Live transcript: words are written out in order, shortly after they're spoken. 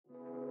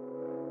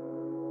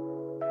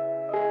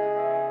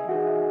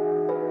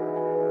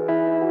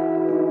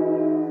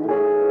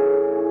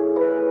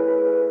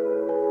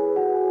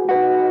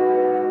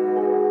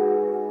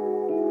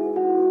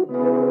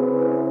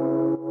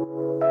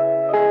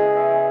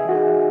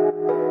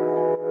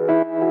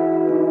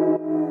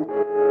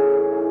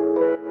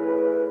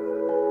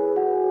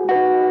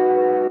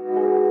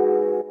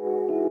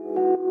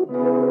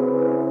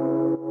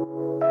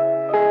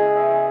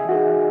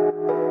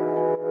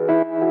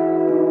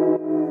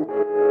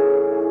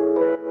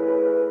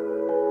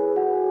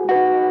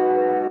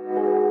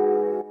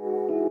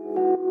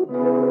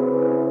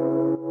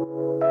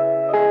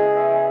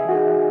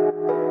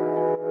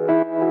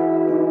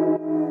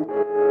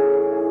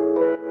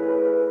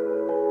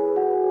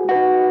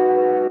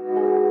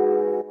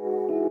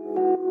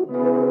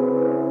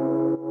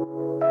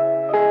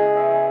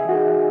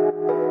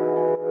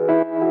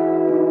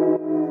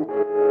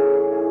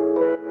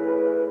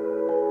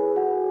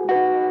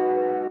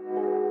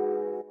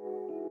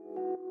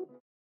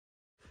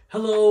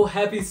Hello,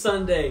 happy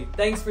Sunday.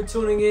 Thanks for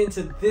tuning in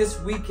to this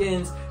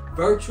weekend's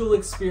virtual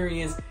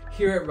experience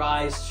here at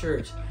Rise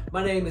Church.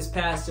 My name is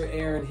Pastor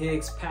Aaron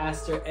Hicks,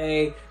 Pastor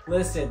A.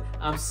 Listen,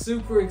 I'm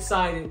super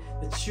excited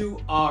that you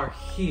are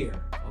here,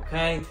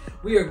 okay?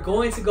 We are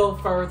going to go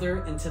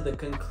further into the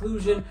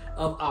conclusion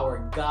of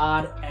our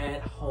God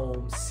at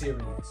Home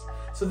series.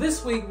 So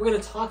this week, we're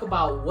going to talk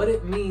about what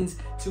it means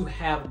to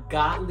have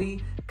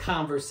godly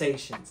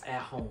conversations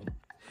at home.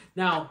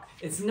 Now,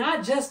 it's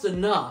not just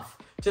enough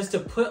just to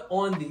put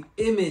on the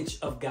image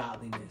of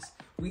godliness.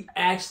 We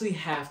actually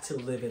have to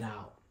live it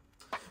out.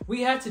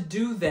 We have to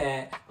do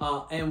that,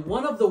 and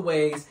one of the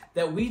ways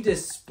that we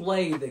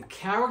display the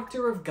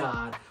character of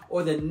God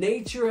or the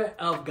nature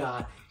of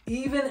God,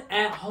 even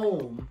at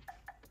home,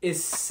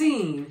 is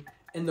seen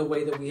in the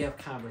way that we have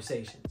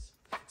conversations.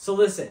 So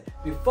listen,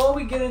 before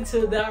we get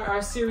into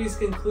our series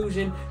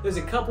conclusion, there's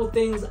a couple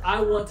things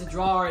I want to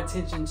draw our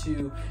attention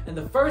to. And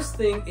the first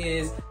thing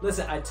is,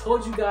 listen, I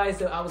told you guys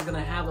that I was going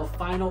to have a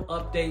final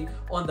update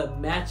on the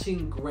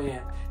matching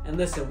grant. And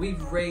listen,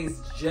 we've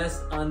raised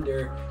just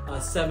under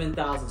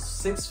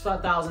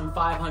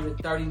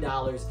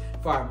 $6,530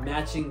 for our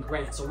matching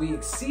grant. So we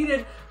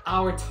exceeded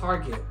our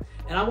target.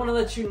 And I want to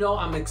let you know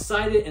I'm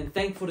excited and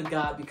thankful to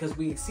God because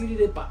we exceeded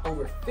it by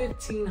over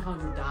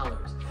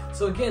 $1,500.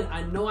 So again,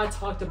 I know I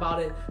talked about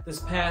it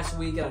this past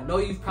week, and I know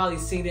you've probably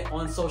seen it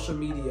on social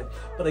media.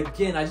 But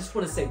again, I just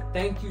want to say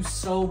thank you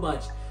so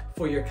much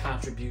for your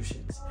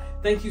contributions.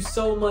 Thank you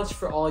so much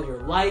for all your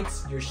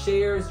likes, your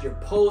shares, your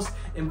posts,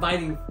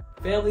 inviting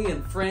family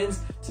and friends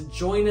to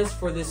join us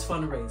for this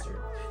fundraiser.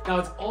 Now,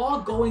 it's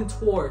all going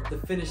toward the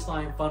Finish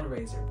Line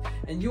fundraiser.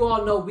 And you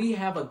all know we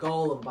have a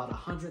goal of about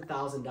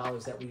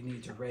 $100,000 that we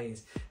need to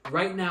raise.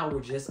 Right now,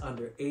 we're just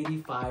under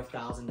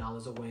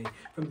 $85,000 away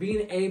from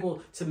being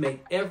able to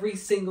make every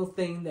single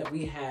thing that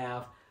we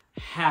have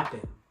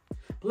happen.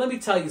 But let me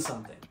tell you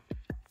something.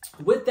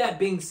 With that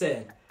being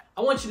said,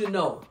 I want you to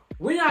know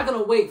we're not going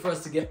to wait for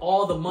us to get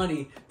all the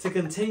money to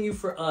continue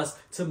for us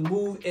to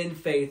move in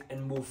faith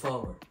and move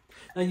forward.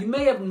 Now, you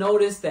may have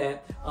noticed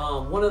that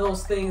one of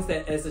those things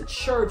that as a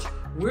church,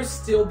 we're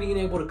still being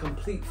able to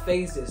complete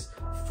phases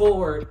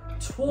forward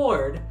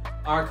toward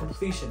our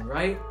completion,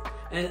 right?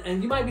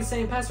 And you might be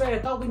saying, Pastor Ray, I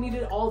thought we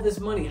needed all this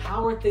money.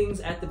 How are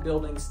things at the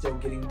building still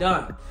getting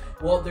done?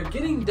 Well, they're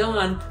getting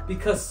done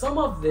because some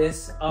of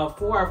this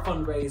for our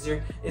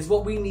fundraiser is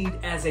what we need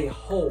as a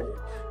whole,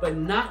 but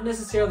not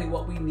necessarily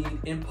what we need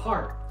in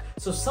part.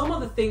 So some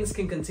of the things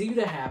can continue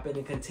to happen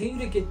and continue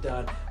to get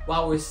done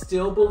while we're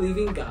still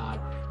believing God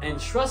and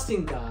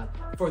trusting God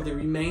for the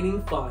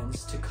remaining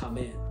funds to come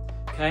in,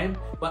 okay?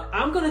 But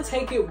I'm going to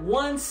take it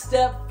one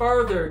step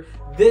further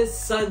this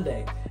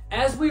Sunday.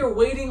 As we are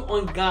waiting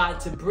on God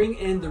to bring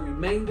in the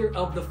remainder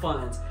of the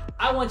funds,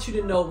 I want you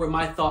to know where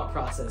my thought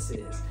process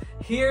is.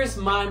 Here's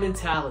my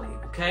mentality,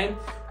 okay?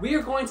 We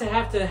are going to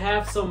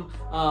have some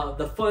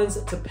the funds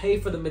to pay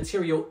for the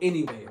material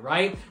anyway,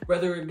 right?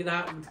 Whether or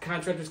not the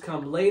contractors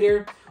come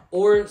later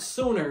or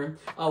sooner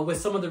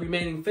with some of the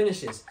remaining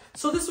finishes.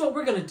 So this is what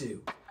we're going to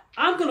do.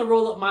 I'm going to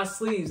roll up my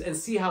sleeves and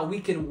see how we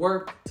can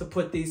work to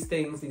put these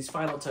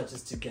final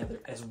touches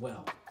together as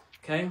well,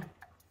 okay?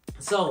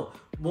 So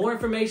more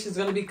information is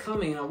going to be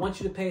coming. I want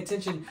you to pay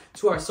attention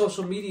to our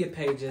social media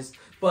pages,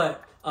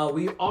 but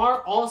we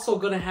are also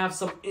going to have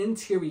some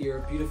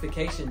interior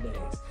beautification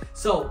days.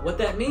 So what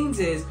that means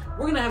is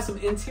we're going to have some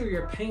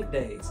interior paint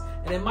days,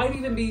 and it might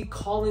even be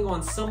calling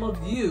on some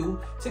of you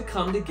to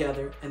come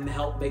together and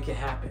help make it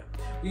happen.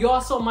 We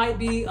also might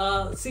be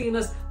seeing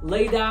us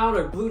lay down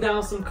or glue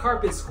down some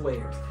carpet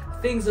squares,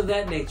 things of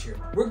that nature.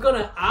 We're going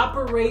to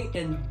operate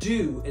and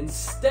do and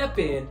step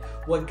in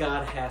what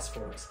God has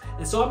for us.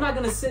 And so I'm not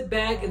going to sit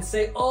back and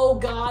say, oh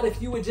God,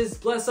 if you would just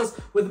bless us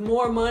with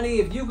more money,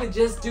 if you could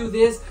just do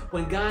this,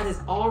 when God has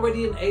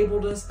already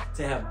enabled us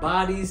to have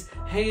bodies,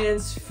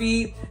 hands,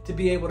 feet, to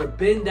be able to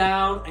bend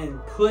down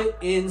and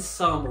put in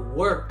some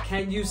work.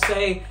 Can you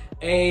say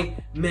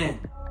amen?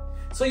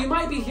 So you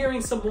might be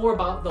hearing some more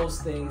about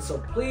those things. So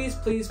please,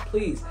 please,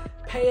 please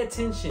pay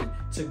attention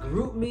to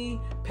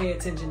GroupMe, pay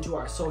attention to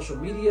our social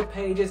media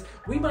pages.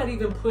 We might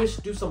even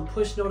do some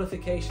push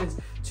notifications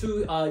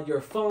to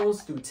your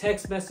phones through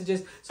text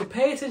messages. So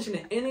pay attention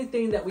to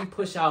anything that we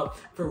push out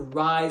for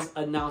Rise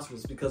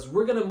announcements because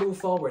we're going to move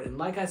forward. And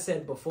like I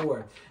said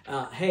before,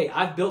 hey,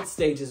 I've built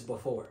stages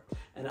before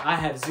and I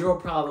have zero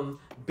problem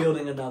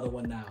building another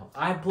one now.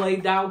 I've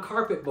laid down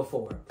carpet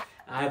before.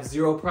 I have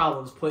zero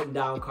problems putting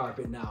down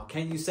carpet now.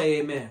 Can you say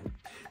amen?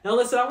 Now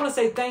listen, I want to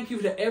say thank you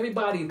to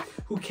everybody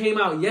who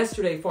came out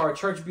yesterday for our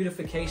church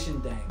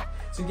beautification day.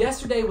 So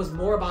yesterday was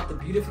more about the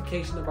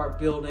beautification of our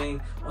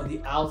building on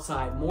the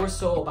outside, more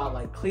so about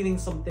like cleaning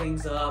some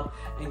things up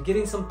and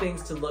getting some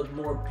things to look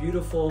more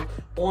beautiful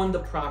on the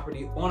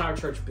property, on our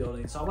church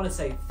building. So I want to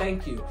say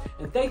thank you.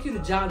 And thank you to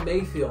John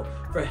Mayfield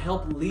for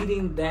help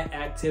leading that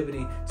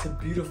activity to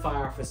beautify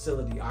our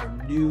facility, our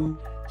new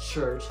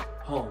church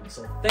home.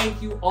 So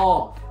thank you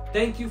all.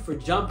 Thank you for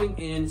jumping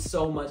in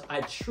so much. I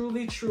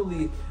truly,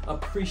 truly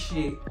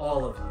appreciate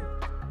all of you.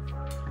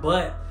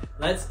 But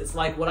it's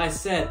like what I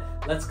said,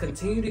 let's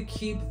continue to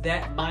keep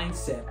that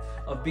mindset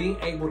of being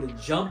able to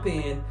jump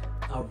in,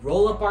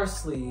 roll up our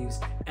sleeves,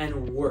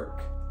 and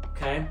work.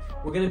 Okay,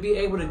 we're gonna be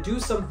able to do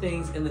some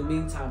things in the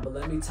meantime, but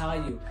let me tell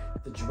you,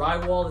 the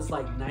drywall is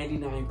like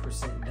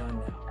 99%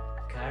 done now.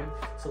 Okay,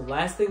 so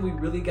last thing we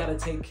really got to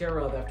take care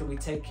of after we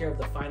take care of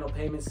the final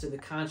payments to the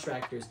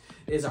contractors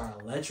is our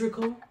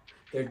electrical.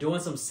 They're doing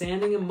some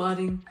sanding and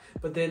mudding,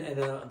 but then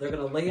they're going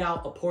to lay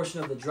out a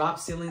portion of the drop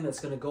ceiling that's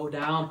going to go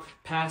down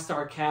past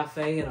our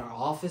cafe and our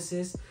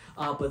offices.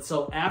 But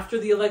so after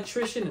the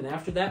electrician and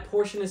after that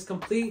portion is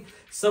complete,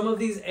 some of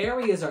these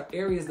areas are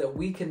areas that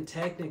we can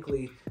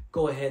technically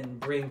go ahead and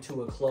bring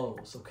to a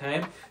close,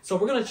 okay? So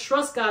we're going to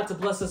trust God to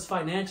bless us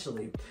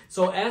financially.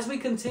 So as we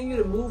continue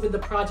to move in the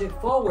project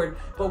forward,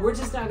 but we're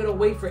just not going to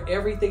wait for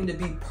everything to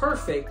be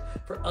perfect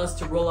for us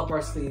to roll up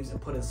our sleeves and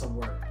put in some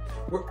work.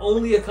 We're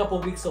only a couple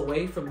weeks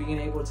away from being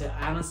able to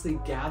honestly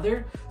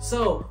gather.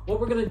 So what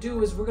we're going to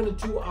do is we're going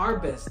to do our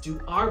best,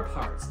 do our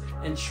parts,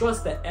 and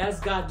trust that as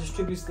God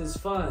distributes these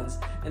funds,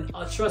 and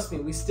trust me,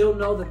 we still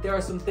know that there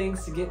are some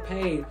things to get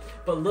paid,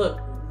 but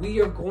look,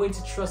 we are going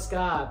to trust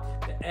God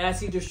that as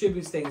He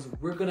distributes things,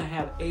 we're going to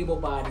have able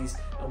bodies,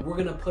 and we're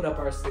going to put up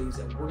our sleeves,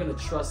 and we're going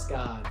to trust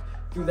God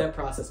through that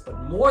process.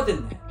 But more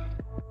than that,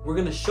 we're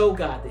going to show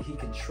God that He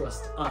can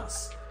trust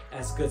us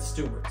as good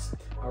stewards.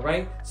 All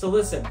right? So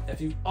listen, if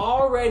you've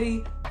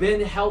already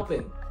been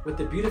helping with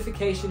the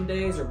beautification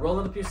days or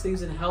rolling up your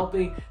sleeves and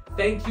helping,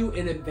 thank you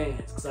in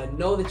advance, because I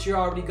know that you're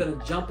already going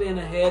to jump in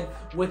ahead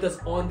with us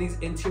on these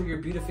interior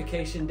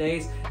beautification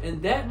days,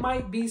 and that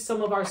might be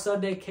some of our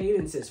Sunday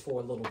cadences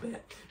for a little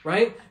bit,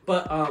 right?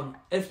 But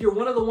if you're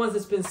one of the ones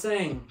that's been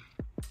saying,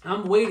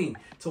 I'm waiting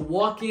to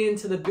walk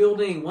into the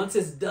building once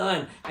it's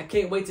done, I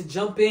can't wait to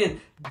jump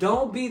in,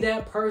 don't be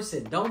that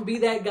person. Don't be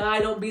that guy.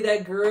 Don't be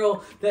that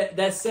girl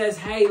that says,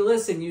 hey,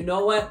 listen, you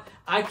know what?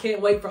 I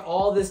can't wait for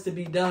all this to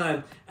be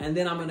done, and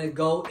then I'm going to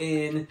go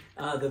in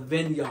the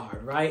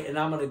vineyard, right? And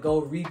I'm going to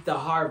go reap the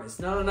harvest.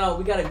 No.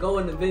 We got to go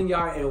in the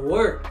vineyard and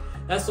work.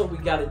 That's what we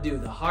got to do.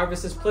 The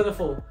harvest is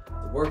plentiful.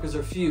 The workers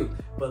are few.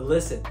 But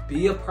listen,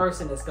 be a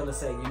person that's going to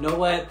say, you know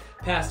what,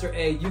 Pastor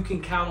A, you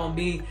can count on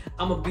me.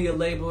 I'm going to be a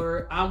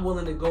laborer. I'm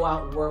willing to go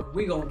out and work.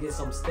 We're going to get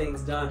some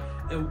things done,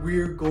 and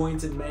we're going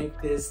to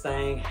make this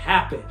thing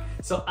happen.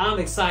 So I'm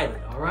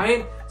excited, all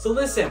right? So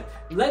listen,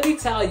 let me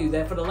tell you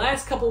that for the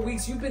last couple of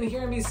weeks, you've been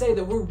hearing me say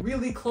that we're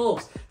really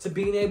close to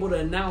being able to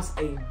announce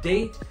a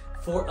date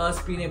for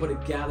us being able to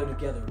gather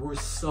together. We're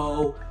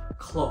so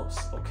close,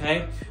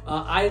 okay?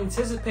 I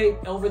anticipate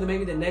over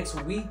maybe the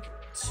next week,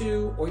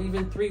 2 or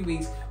even 3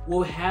 weeks,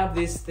 we'll have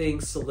this thing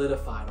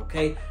solidified,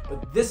 okay?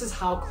 But this is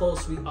how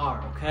close we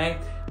are, okay?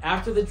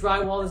 After the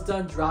drywall is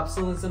done, drop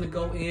ceiling's gonna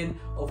go in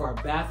over our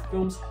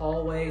bathrooms,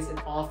 hallways, and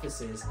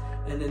offices,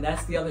 and then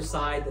that's the other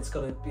side that's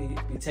gonna be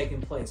taking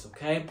place,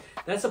 okay?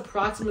 That's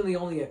approximately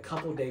only a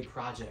couple-day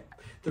project.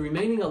 The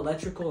remaining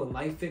electrical and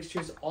light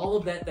fixtures, all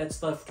of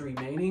that's left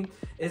remaining,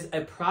 is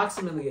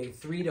approximately a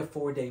 3 to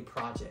 4 day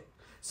project.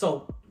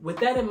 So with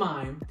that in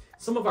mind,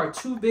 some of our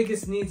 2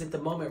 biggest needs at the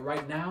moment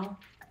right now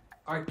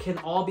can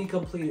all be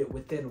completed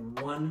within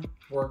 1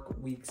 work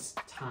week's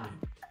time,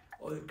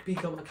 or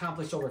become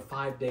accomplished over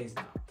 5 days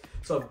now.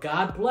 So if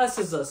God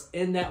blesses us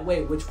in that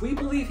way, which we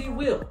believe He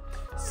will,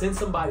 send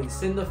somebody,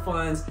 send the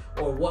funds,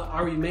 or what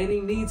our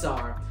remaining needs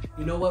are,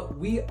 you know what?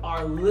 We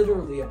are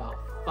literally about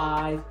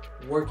 5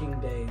 working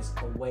days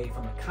away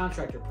from a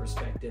contractor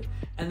perspective.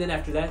 And then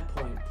after that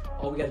point,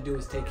 all we got to do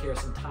is take care of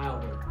some tile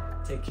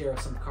work, take care of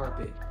some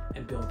carpet,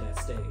 and build that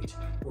stage.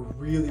 We're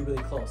really,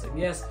 really close. And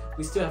yes,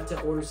 we still have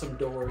to order some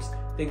doors,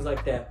 things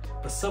like that.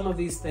 But some of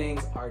these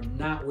things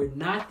we're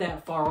not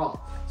that far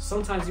off.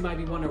 Sometimes you might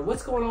be wondering,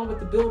 what's going on with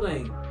the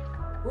building?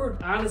 We're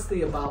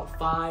honestly about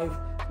 5.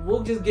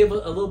 We'll just give a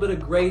little bit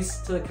of grace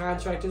to the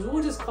contractors.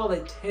 We'll just call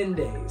it 10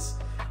 days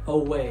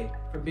away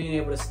from being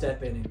able to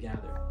step in and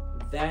gather.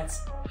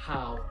 That's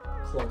how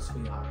close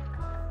we are.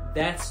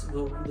 That's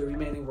the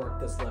remaining work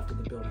that's left in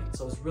the building.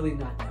 So it's really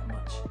not that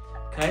much,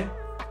 okay?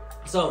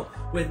 So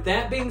with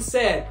that being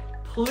said,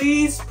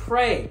 please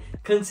pray.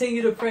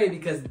 Continue to pray,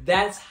 because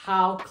that's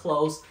how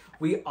close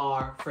we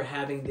are for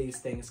having these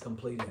things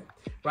completed,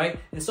 right?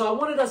 And so I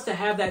wanted us to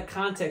have that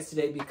context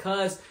today,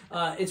 because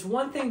it's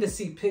one thing to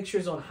see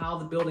pictures on how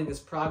the building is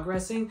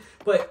progressing,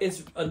 but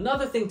it's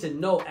another thing to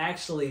know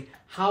actually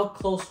how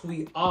close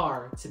we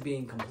are to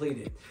being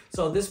completed.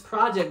 So this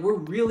project, we're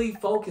really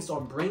focused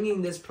on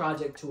bringing this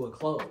project to a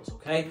close,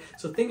 okay?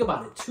 So think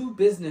about it, 2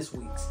 business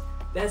weeks.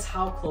 That's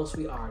how close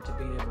we are to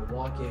being able to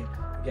walk in,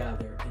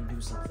 gather, and do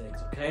some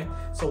things, okay?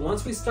 So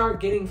once we start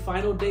getting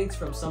final dates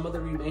from some of the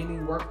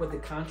remaining work with the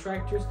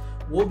contractors,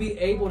 we'll be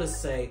able to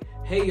say,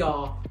 hey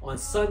y'all, on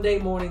Sunday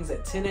mornings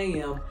at 10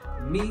 a.m.,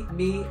 meet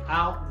me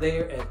out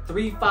there at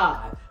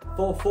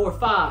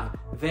 35445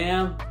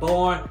 Van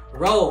Born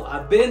Road.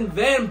 I've been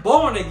Van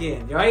Born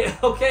again, right?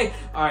 Okay?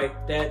 All right,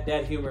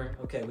 that humor,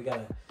 okay, we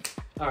gotta,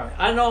 all right.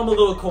 I know I'm a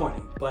little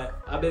corny,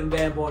 but I've been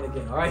Van Born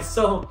again, all right?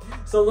 So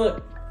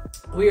look,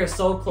 We are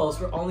so close.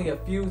 We're only a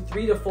few,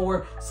 3 to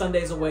 4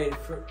 Sundays away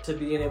to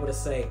being able to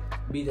say,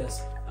 meet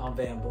us on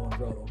Van Bowen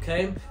Road,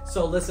 okay?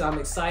 So listen, I'm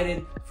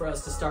excited for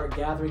us to start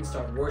gathering,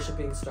 start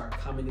worshiping, start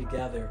coming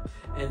together.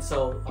 And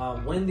so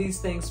when these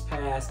things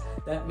pass,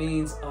 that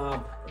means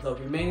the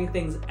remaining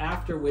things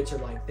after which are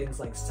like things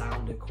like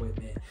sound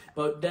equipment.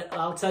 But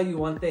I'll tell you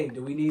one thing,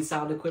 do we need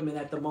sound equipment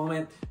at the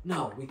moment?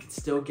 No, we can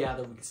still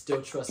gather, we can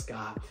still trust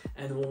God,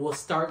 and we'll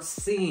start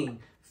seeing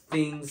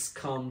things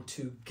come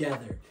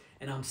together.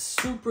 And I'm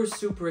super,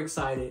 super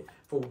excited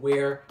for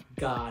where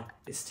God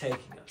is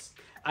taking us.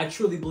 I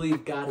truly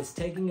believe God is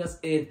taking us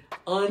in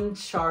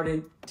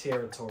uncharted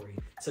territory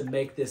to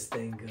make this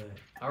thing good.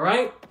 All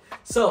right?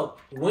 So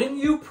when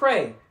you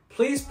pray,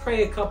 please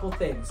pray a couple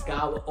things.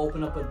 God will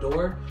open up a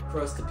door for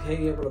us to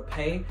be able to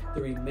pay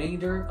the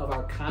remainder of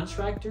our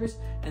contractors.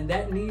 And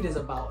that need is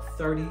about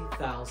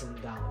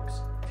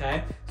 $30,000.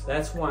 Okay? So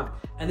that's one.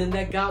 And then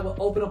that God will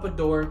open up a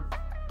door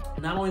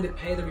not only to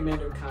pay the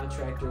remainder of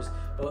contractors,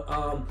 but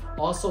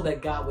also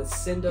that God would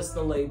send us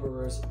the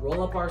laborers,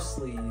 roll up our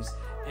sleeves,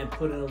 and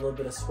put in a little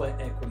bit of sweat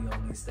equity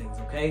on these things,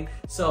 okay?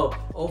 So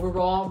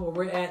overall, where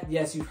we're at,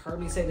 yes, you've heard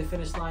me say the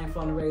finish line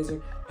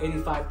fundraiser,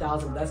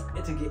 $85,000. That's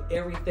it to get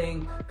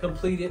everything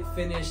completed,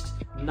 finished,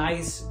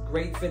 nice,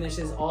 great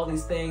finishes, all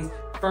these things,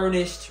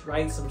 furnished,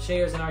 right? Some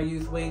chairs in our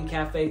youth wing,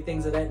 cafe,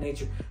 things of that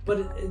nature.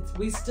 But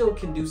we still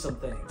can do some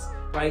things,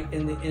 right,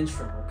 in the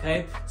interim,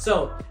 okay?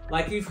 So,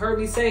 like you've heard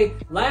me say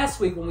last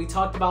week when we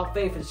talked about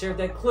faith and shared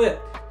that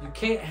clip, you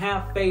can't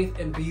have faith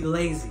and be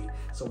lazy.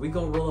 So we're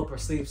going to roll up our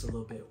sleeves a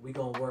little bit. We're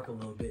going to work a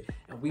little bit.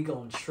 And we're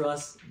going to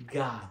trust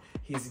God.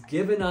 He's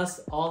given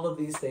us all of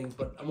these things.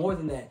 But more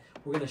than that,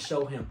 we're going to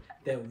show him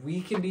that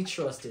we can be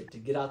trusted to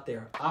get out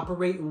there,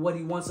 operate in what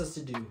he wants us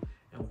to do,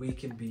 and we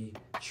can be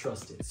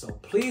trusted. So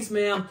please,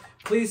 ma'am,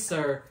 please,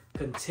 sir,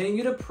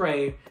 continue to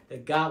pray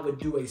that God would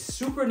do a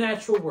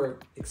supernatural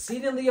work,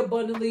 exceedingly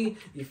abundantly,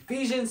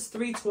 Ephesians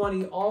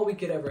 3:20, all we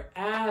could ever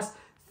ask,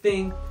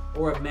 think,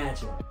 or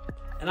imagine.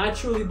 And I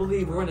truly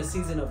believe we're in a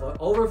season of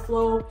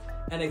overflow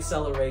and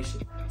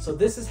acceleration. So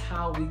this is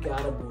how we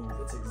gotta move.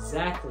 It's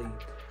exactly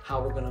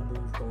how we're gonna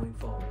move going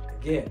forward.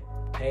 Again,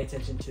 pay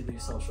attention to the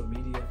social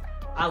media.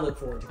 I look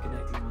forward to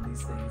connecting on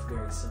these things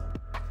very soon.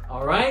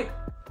 All right?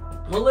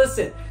 Well,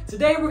 listen,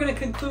 today we're going to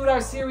conclude our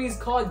series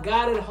called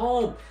God at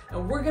Home,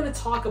 and we're going to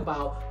talk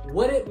about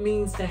what it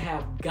means to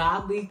have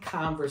godly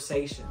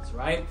conversations,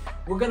 right?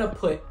 We're going to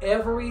put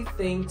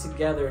everything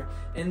together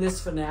in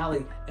this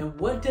finale, and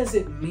what does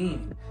it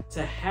mean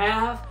to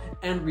have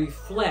and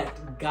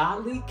reflect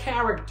godly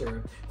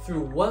character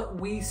through what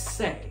we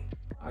say?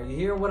 Are you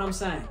hearing what I'm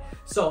saying?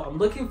 So I'm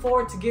looking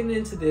forward to getting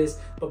into this,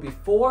 but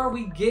before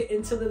we get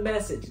into the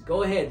message,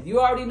 go ahead. You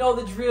already know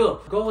the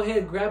drill. Go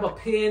ahead, grab a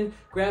pen,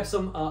 grab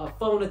some a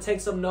phone to take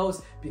some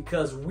notes,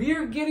 because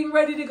we're getting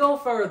ready to go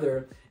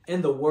further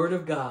in the Word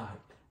of God.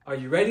 Are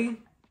you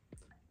ready?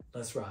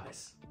 Let's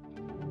rise.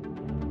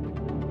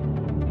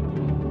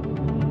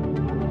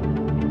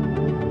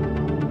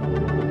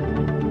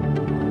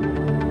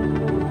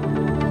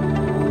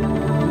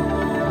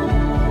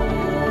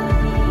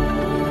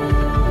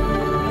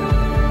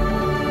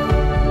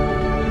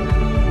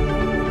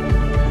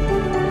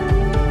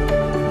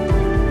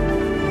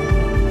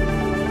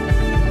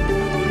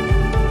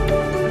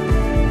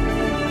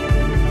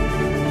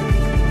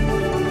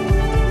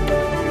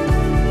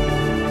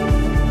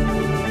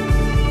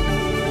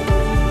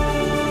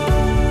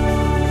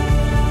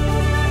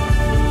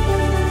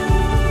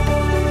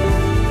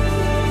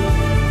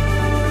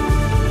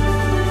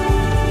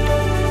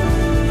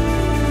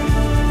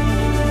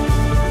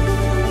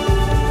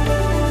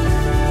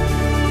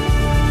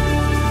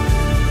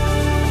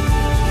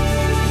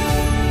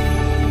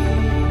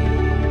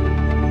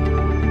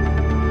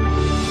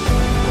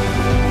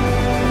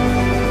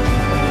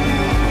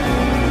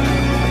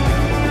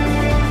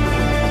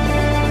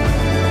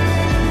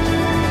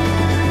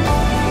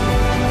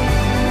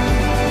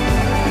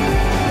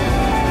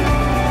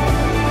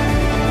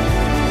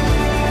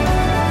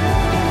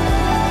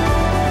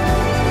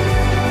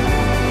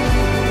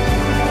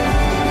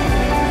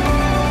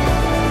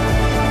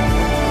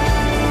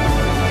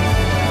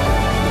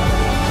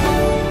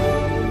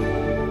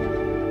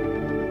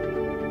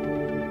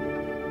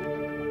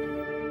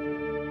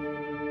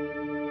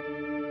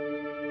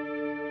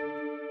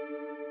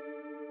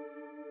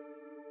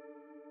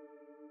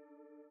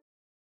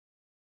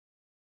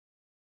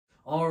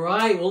 All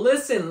right, well,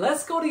 listen,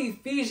 let's go to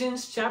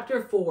Ephesians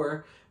chapter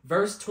 4,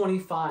 verse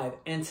 25.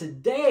 And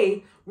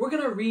today we're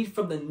going to read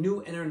from the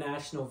New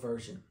International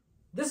Version.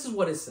 This is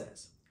what it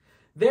says.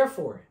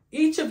 Therefore,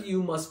 each of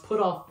you must put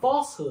off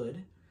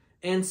falsehood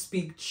and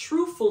speak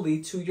truthfully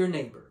to your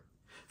neighbor,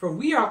 for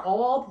we are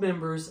all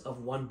members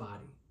of one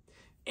body.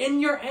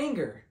 In your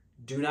anger,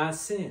 do not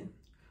sin.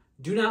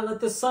 Do not let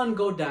the sun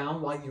go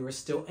down while you are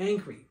still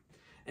angry.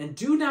 And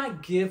do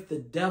not give the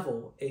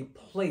devil a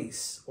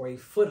place or a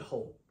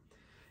foothold.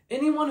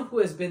 Anyone who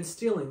has been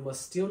stealing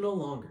must steal no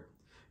longer,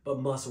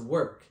 but must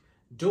work,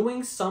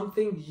 doing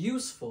something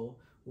useful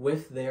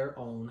with their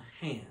own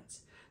hands,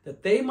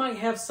 that they might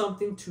have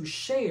something to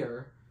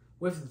share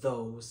with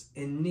those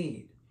in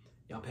need.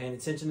 Y'all paying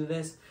attention to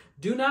this?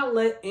 Do not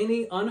let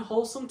any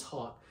unwholesome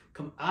talk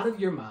come out of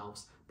your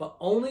mouths, but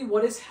only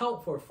what is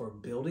helpful for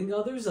building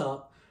others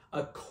up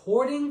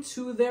according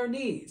to their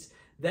needs,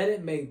 that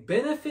it may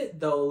benefit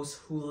those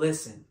who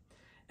listen.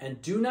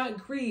 And do not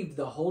grieve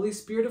the Holy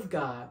Spirit of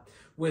God,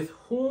 with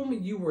whom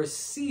you were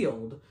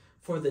sealed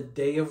for the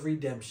day of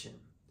redemption.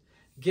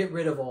 Get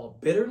rid of all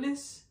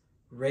bitterness,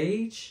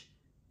 rage,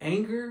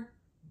 anger,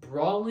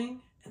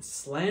 brawling, and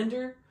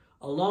slander,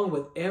 along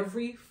with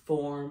every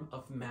form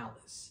of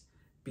malice.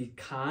 Be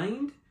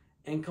kind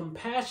and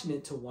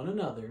compassionate to one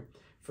another,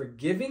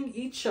 forgiving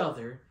each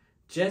other,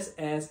 just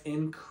as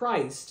in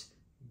Christ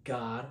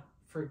God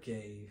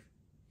forgave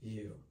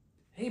you.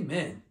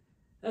 Amen.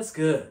 That's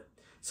good.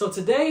 So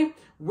today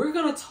we're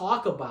going to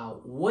talk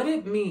about what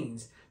it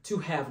means to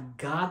have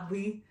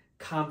godly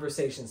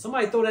conversations.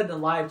 Somebody throw that in the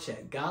live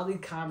chat, godly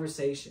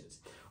conversations,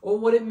 or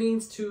what it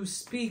means to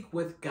speak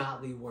with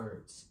godly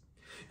words.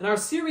 In our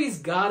series,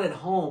 God at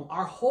Home,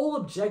 our whole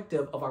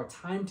objective of our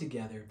time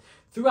together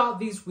throughout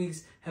these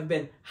weeks have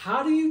been,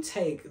 how do you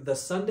take the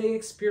Sunday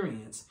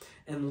experience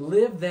and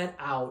live that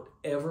out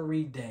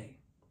every day?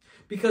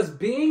 Because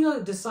being a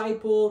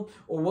disciple,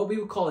 or what we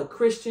would call a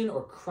Christian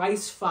or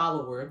Christ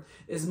follower,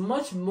 is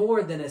much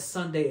more than a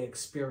Sunday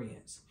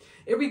experience.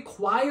 It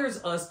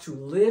requires us to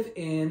live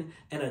in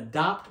and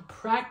adopt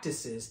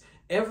practices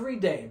every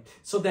day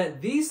so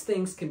that these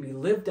things can be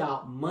lived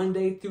out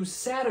Monday through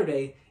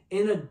Saturday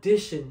in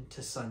addition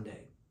to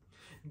Sunday.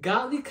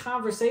 Godly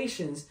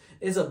conversations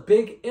is a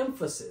big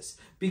emphasis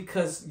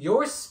because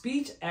your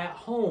speech at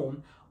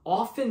home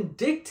often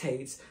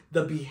dictates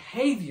the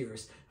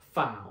behaviors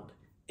found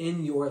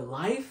in your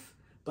life,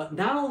 but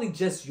not only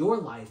just your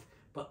life,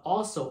 but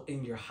also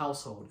in your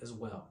household as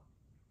well.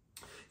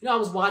 You know, I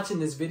was watching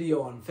this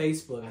video on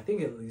Facebook. I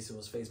think at least it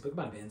was Facebook. It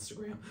might be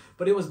Instagram.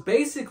 But it was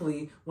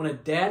basically when a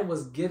dad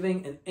was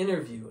giving an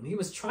interview and he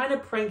was trying to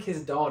prank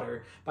his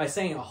daughter by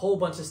saying a whole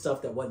bunch of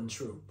stuff that wasn't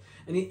true.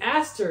 And he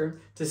asked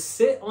her to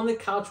sit on the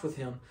couch with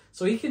him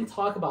so he can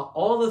talk about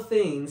all the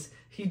things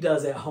he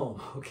does at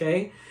home,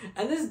 okay?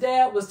 And this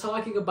dad was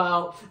talking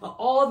about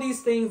all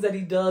these things that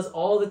he does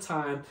all the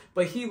time,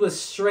 but he was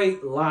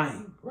straight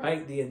lying,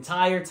 right? The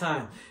entire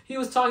time. He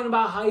was talking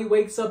about how he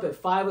wakes up at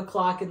 5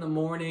 o'clock in the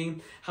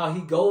morning, how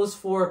he goes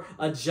for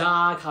a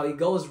jog, how he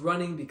goes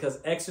running because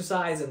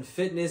exercise and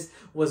fitness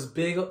was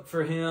big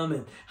for him,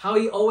 and how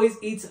he always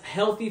eats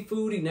healthy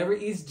food. He never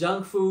eats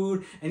junk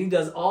food, and he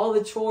does all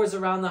the chores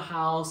around the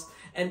house.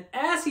 And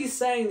as he's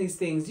saying these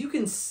things, you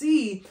can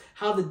see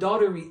how the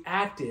daughter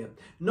reacted,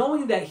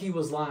 knowing that he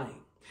was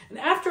lying. And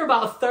after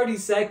about 30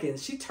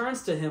 seconds, she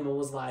turns to him and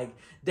was like,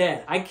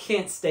 "Dad, I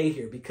can't stay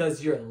here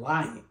because you're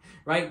lying,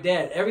 right?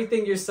 Dad,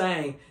 everything you're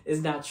saying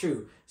is not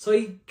true." So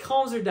he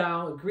calms her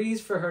down, agrees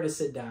for her to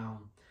sit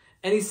down.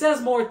 And he says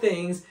more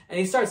things, and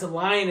he starts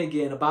lying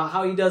again about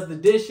how he does the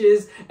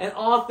dishes and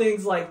all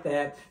things like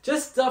that.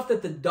 Just stuff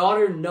that the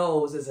daughter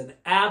knows is an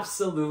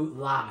absolute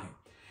lie.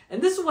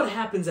 And this is what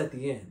happens at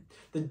the end.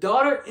 The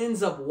daughter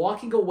ends up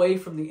walking away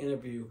from the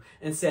interview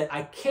and said,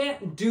 "I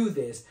can't do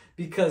this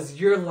because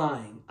you're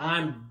lying.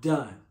 I'm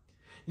done.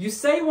 You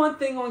say one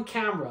thing on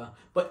camera,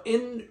 but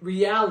in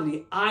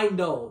reality, I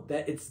know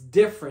that it's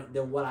different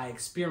than what I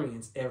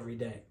experience every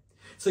day.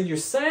 So you're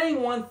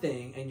saying one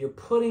thing and you're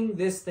putting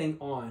this thing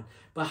on,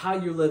 but how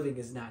you're living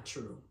is not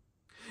true."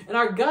 And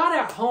our God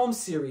at Home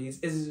series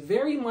is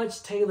very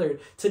much tailored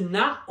to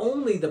not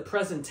only the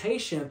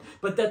presentation,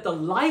 but that the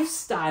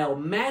lifestyle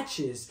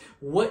matches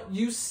what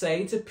you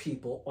say to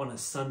people on a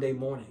Sunday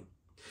morning.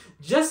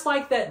 Just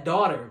like that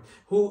daughter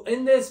who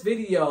in this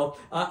video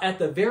at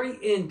the very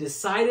end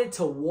decided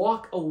to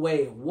walk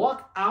away,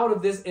 walk out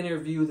of this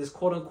interview, this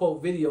quote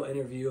unquote video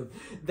interview.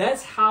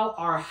 That's how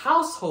our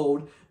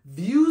household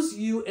views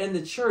you in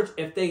the church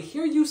if they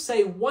hear you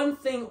say one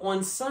thing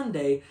on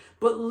Sunday,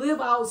 but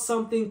live out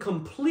something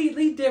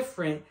completely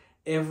different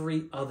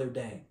every other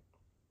day.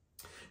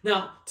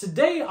 Now,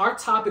 today, our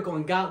topic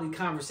on godly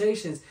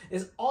conversations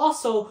is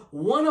also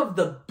one of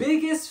the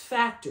biggest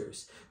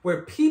factors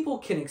where people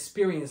can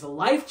experience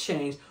life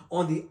change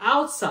on the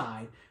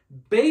outside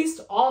based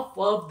off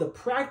of the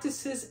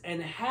practices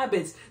and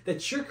habits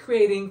that you're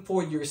creating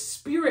for your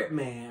spirit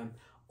man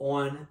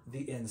on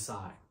the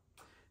inside.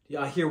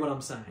 Y'all hear what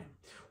I'm saying?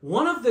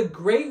 One of the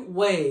great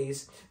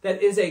ways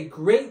that is a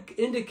great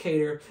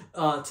indicator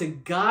to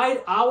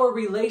guide our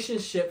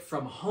relationship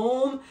from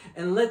home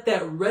and let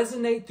that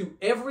resonate through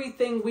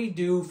everything we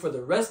do for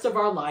the rest of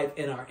our life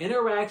in our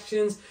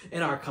interactions,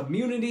 in our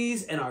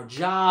communities, and our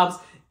jobs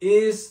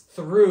is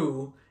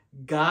through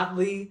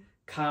godly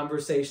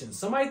conversations.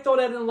 Somebody throw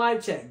that in the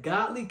live chat,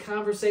 godly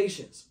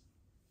conversations.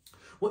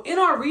 Well, in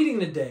our reading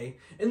today,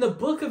 in the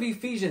book of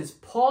Ephesians,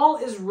 Paul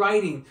is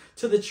writing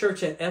to the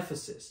church at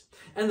Ephesus.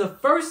 And the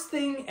first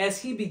thing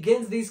as he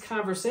begins these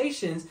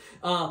conversations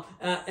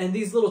and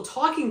these little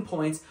talking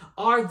points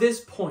are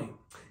this point.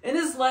 In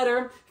his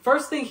letter,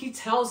 first thing he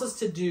tells us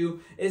to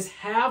do is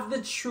have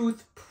the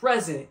truth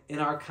present in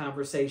our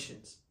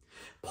conversations.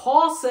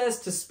 Paul says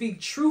to speak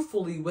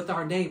truthfully with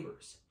our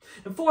neighbors.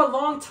 And for a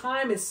long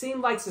time, it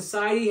seemed like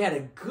society had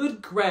a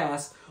good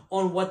grasp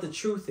on what the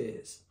truth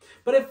is.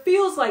 But it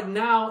feels like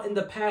now in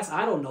the past,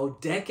 I don't know,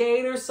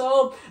 decade or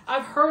so,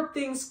 I've heard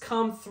things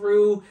come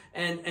through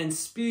and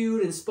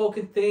spewed and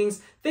spoken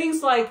things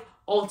like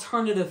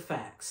alternative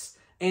facts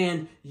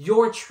and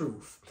your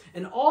truth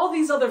and all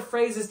these other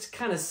phrases to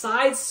kind of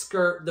side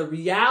skirt the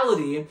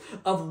reality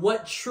of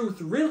what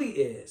truth really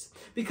is,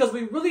 because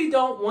we really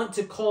don't want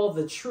to call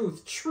the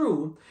truth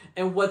true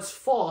and what's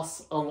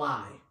false a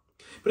lie.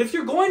 But if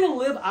you're going to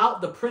live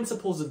out the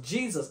principles of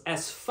Jesus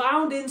as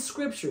found in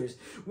scriptures,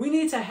 we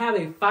need to have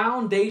a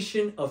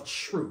foundation of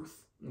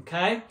truth,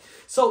 okay?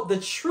 So the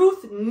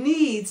truth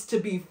needs to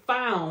be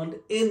found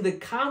in the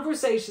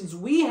conversations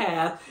we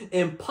have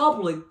in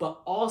public,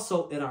 but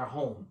also in our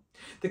home.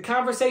 The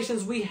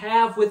conversations we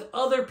have with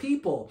other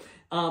people,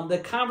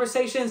 the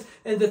conversations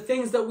and the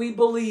things that we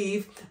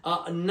believe,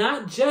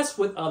 not just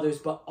with others,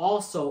 but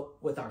also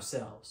with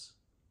ourselves.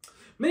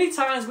 Many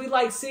times we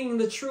like seeing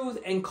the truth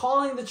and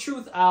calling the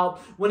truth out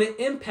when it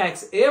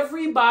impacts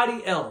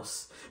everybody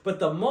else. But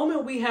the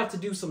moment we have to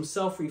do some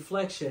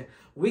self-reflection,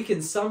 we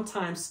can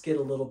sometimes get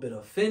a little bit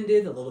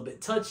offended, a little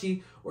bit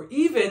touchy, or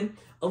even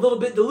a little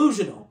bit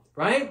delusional,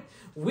 right?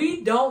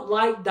 We don't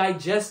like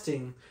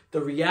digesting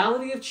the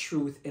reality of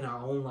truth in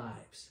our own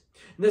lives.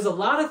 And there's a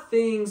lot of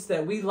things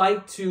that we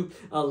like to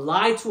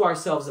lie to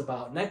ourselves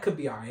about. And that could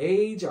be our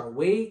age, our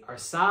weight, our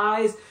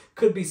size,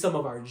 could be some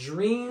of our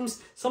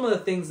dreams, some of the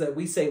things that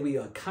we say we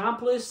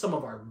accomplished, some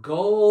of our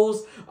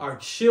goals, our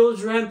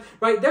children,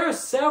 right? There are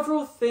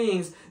several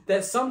things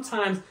that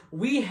sometimes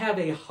we have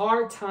a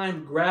hard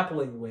time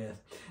grappling with,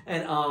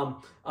 and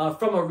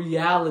from a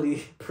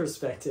reality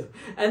perspective.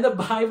 And the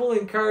Bible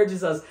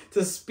encourages us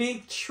to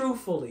speak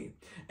truthfully.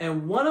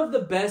 And one of the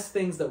best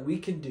things that we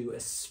can do,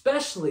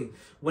 especially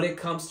when it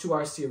comes to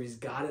our series,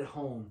 God at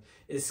Home,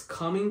 is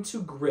coming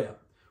to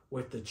grip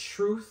with the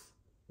truth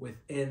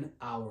within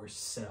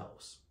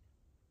ourselves.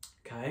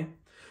 Okay?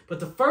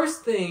 But the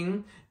first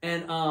thing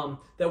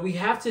that we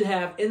have to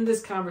have in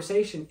this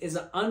conversation is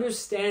an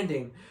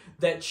understanding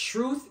that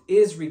truth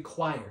is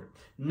required,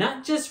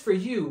 not just for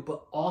you,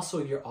 but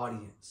also your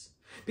audience.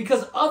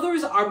 Because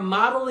others are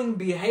modeling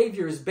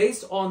behaviors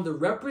based on the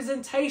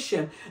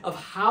representation of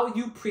how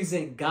you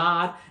present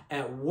God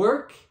at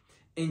work,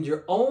 in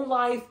your own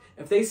life.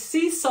 If they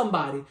see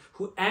somebody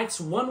who acts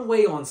one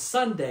way on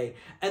Sunday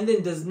and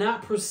then does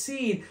not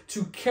proceed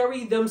to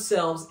carry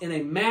themselves in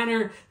a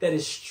manner that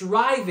is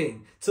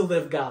striving to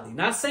live godly,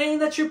 not saying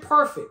that you're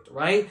perfect,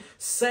 right?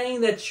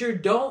 Saying that you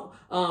don't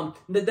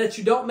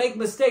make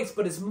mistakes,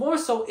 but it's more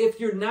so if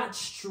you're not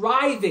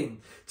striving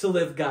to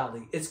live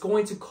godly, it's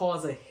going to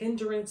cause a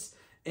hindrance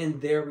in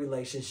their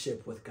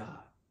relationship with God.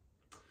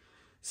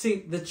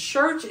 See, the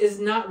church is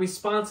not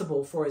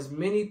responsible for as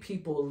many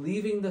people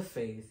leaving the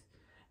faith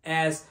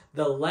as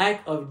the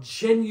lack of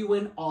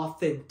genuine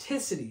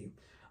authenticity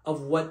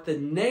of what the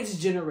next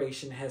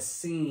generation has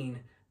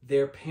seen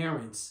their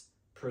parents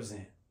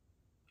present.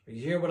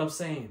 You hear what I'm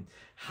saying?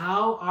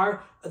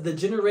 How the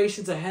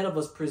generations ahead of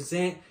us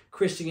present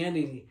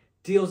Christianity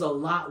deals a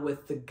lot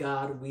with the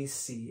God we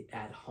see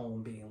at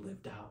home being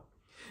lived out.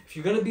 If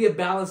you're going to be a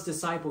balanced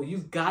disciple,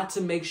 you've got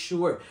to make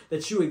sure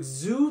that you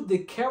exude the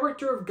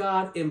character of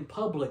God in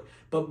public,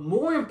 but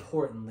more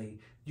importantly,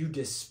 you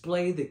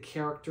display the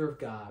character of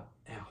God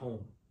at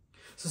home.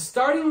 So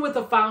starting with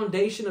the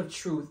foundation of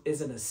truth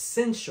is an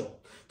essential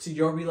to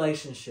your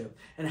relationship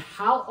and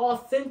how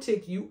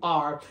authentic you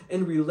are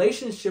in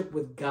relationship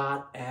with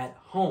God at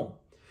home.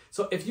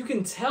 So if you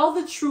can tell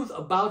the truth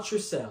about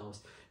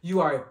yourselves, you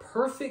are a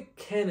perfect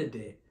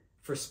candidate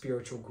for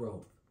spiritual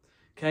growth.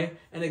 Okay?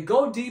 And to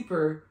go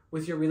deeper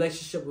with your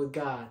relationship with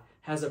God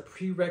has a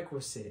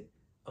prerequisite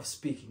of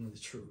speaking the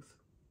truth.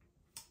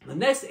 The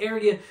next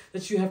area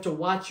that you have to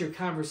watch your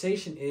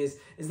conversation is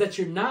that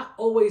you're not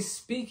always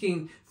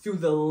speaking through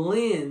the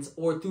lens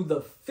or through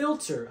the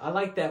filter. I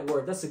like that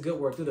word. That's a good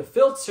word. Through the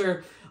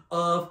filter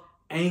of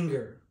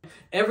anger.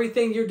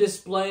 Everything you're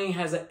displaying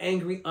has an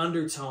angry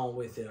undertone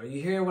with it. Are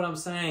you hearing what I'm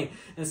saying?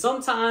 And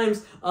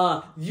sometimes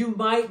you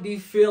might be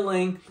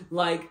feeling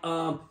like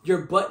your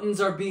buttons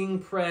are being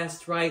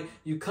pressed, right?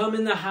 You come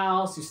in the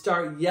house, you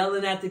start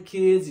yelling at the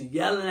kids, you're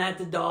yelling at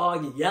the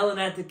dog, you're yelling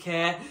at the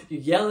cat,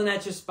 you're yelling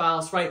at your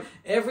spouse, right?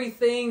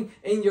 Everything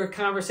in your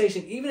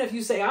conversation, even if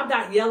you say, I'm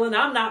not yelling,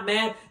 I'm not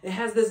mad, it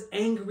has this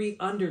angry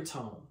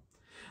undertone.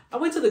 I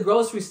went to the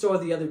grocery store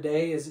the other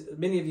day. As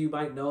many of you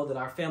might know, that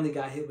our family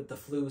got hit with the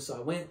flu. So I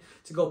went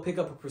to go pick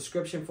up a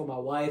prescription for my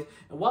wife.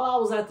 And while I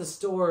was at the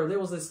store, there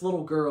was this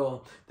little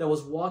girl that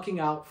was walking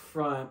out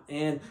front.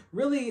 And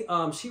really,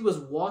 she was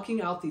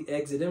walking out the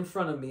exit in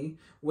front of me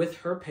with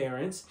her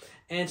parents.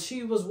 And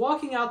she was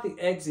walking out the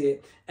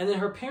exit. And then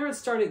her parents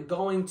started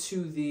going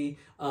to the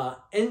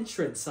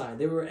entrance side.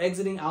 They were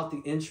exiting out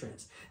the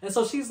entrance. And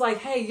so she's like,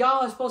 hey,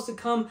 y'all are supposed to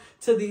come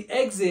to the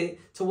exit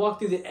to walk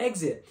through the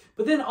exit.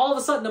 But then all of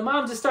a sudden, the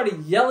mom just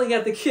started yelling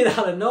at the kid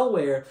out of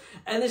nowhere.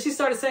 And then she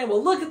started saying,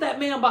 well, look at that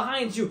man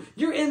behind you.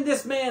 You're in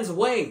this man's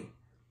way.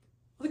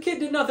 Well, the kid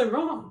did nothing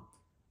wrong.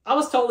 I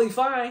was totally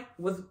fine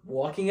with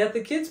walking at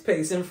the kids'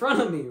 pace in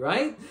front of me,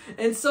 right?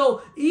 And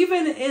so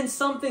even in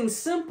something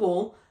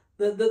simple,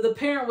 the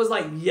parent was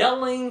like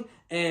yelling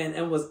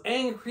and was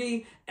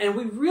angry. And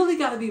we really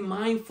got to be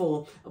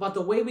mindful about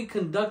the way we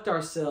conduct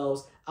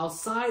ourselves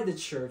outside the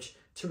church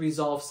to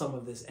resolve some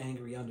of this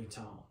angry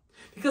undertone.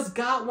 Because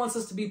God wants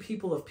us to be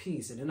people of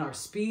peace. And in our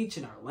speech,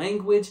 in our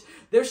language,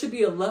 there should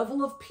be a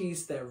level of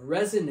peace that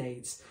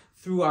resonates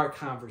through our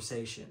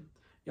conversation.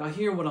 Y'all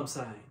hearing what I'm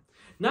saying?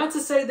 Not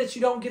to say that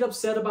you don't get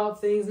upset about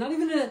things, not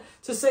even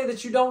to say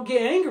that you don't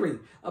get angry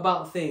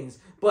about things,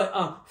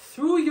 but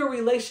through your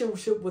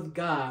relationship with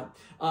God,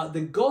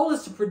 the goal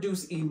is to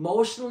produce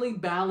emotionally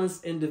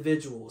balanced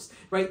individuals,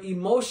 right?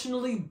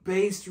 Emotionally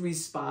based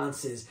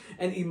responses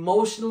and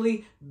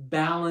emotionally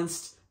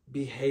balanced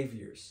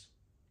behaviors.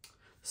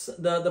 So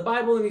the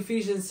Bible in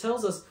Ephesians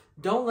tells us,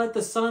 don't let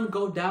the sun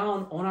go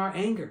down on our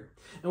anger.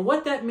 And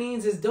what that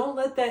means is don't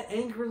let that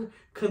anger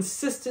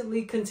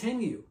consistently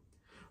continue,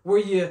 where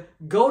you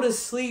go to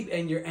sleep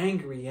and you're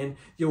angry and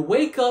you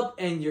wake up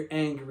and you're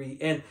angry,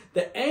 and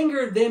the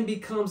anger then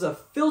becomes a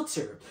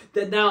filter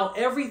that now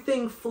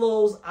everything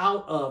flows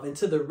out of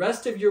into the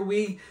rest of your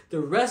week, the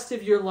rest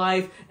of your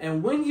life.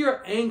 And when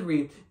you're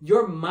angry,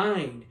 your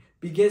mind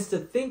begins to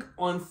think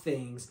on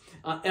things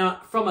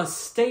from a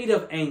state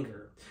of anger.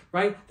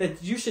 Right?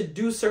 That you should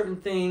do certain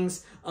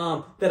things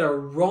that are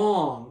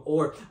wrong,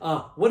 or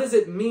what does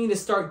it mean to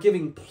start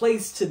giving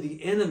place to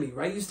the enemy,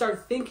 right? You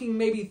start thinking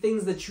maybe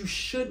things that you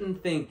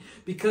shouldn't think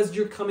because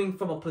you're coming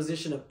from a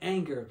position of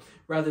anger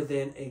rather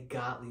than a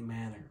godly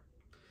manner.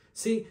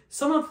 See,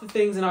 some of the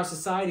things in our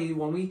society,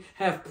 when we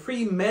have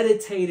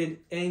premeditated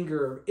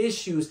anger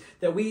issues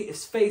that we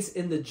face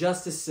in the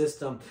justice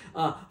system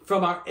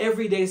from our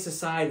everyday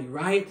society,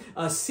 right?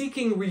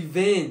 Seeking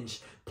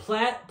revenge,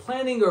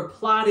 planning or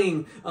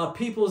plotting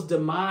people's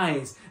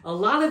demise. A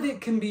lot of it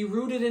can be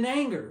rooted in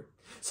anger.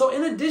 So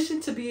in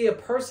addition to be a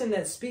person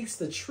that speaks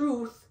the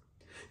truth,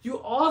 you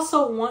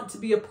also want to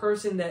be a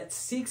person that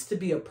seeks to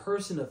be a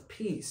person of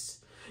peace.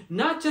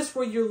 Not just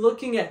where you're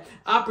looking at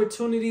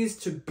opportunities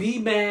to be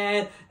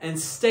mad and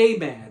stay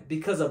mad,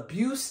 because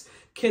abuse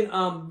can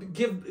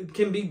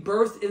be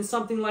birthed in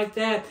something like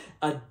that.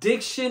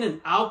 Addiction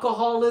and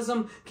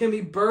alcoholism can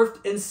be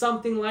birthed in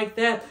something like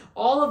that.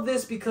 All of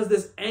this because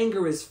this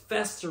anger is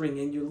festering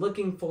and you're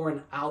looking for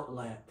an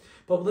outlet.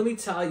 But let me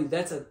tell you,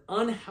 that's an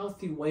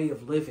unhealthy way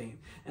of living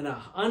and an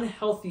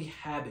unhealthy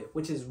habit,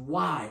 which is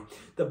why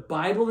the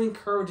Bible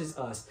encourages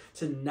us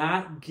to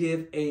not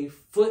give a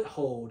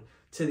foothold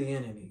to the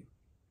enemy,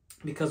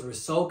 because we're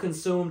so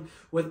consumed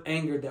with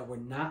anger that we're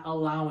not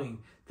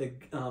allowing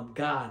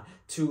God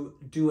to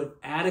do an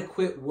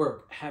adequate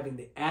work, having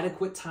the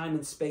adequate time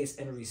and space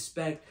and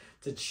respect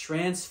to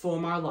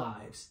transform our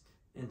lives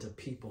into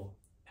people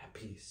at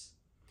peace.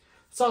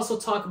 Let's also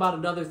talk about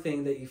another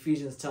thing that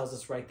Ephesians tells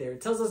us right there. It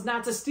tells us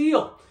not to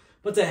steal,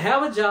 but to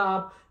have a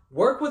job,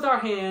 work with our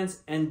hands,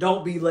 and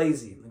don't be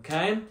lazy,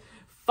 okay?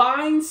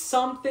 Find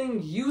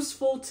something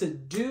useful to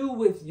do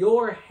with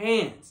your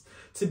hands,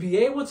 to be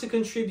able to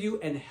contribute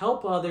and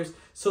help others,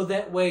 so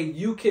that way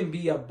you can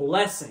be a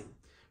blessing,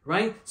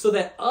 right? So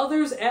that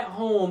others at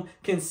home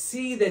can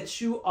see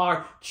that you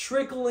are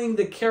trickling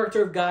the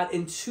character of God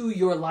into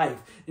your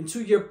life,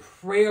 into your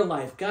prayer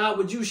life. God,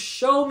 would you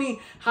show me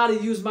how to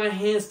use my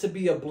hands to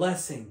be a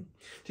blessing?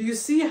 Do you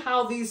see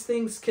how these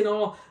things can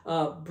all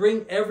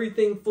bring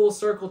everything full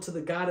circle to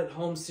the God at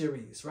Home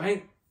series,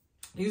 right?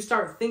 You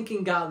start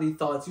thinking godly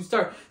thoughts. You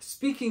start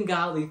speaking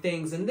godly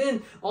things. And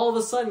then all of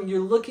a sudden you're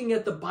looking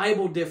at the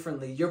Bible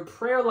differently. Your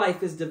prayer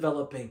life is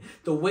developing.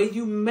 The way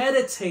you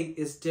meditate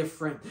is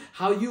different.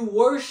 How you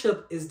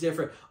worship is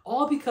different.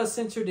 All because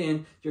centered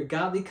in your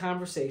godly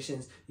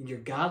conversations and your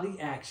godly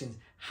actions.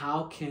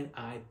 How can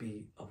I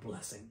be a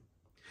blessing?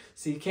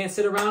 So you can't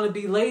sit around and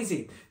be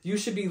lazy. You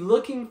should be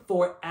looking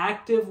for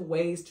active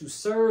ways to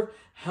serve,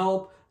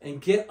 help,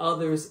 and get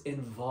others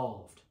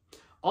involved.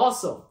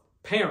 Also,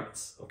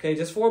 parents, okay,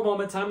 just for a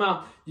moment, time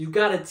out. You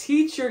got to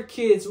teach your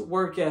kids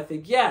work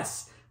ethic,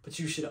 yes, but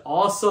you should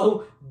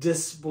also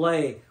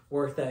display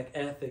work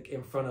ethic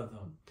in front of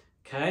them,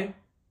 okay?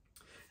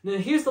 And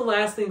then here's the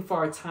last thing for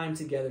our time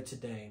together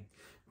today.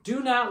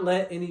 Do not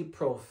let any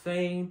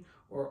profane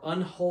or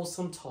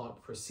unwholesome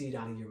talk proceed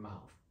out of your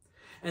mouth.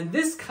 And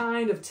this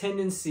kind of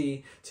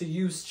tendency to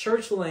use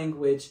church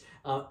language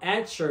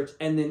at church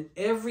and then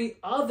every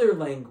other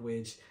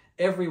language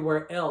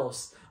everywhere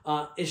else,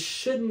 it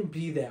shouldn't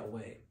be that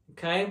way,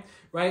 okay?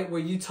 Right? Where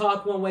you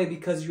talk one way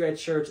because you're at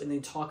church and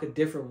then talk a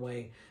different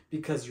way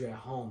because you're at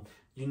home.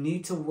 You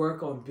need to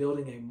work on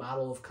building a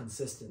model of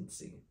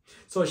consistency.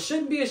 So it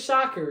shouldn't be a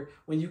shocker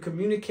when you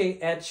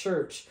communicate at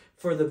church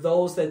for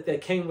those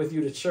that came with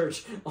you to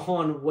church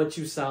on what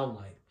you sound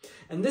like.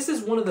 And this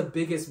is one of the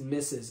biggest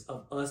misses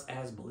of us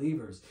as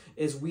believers,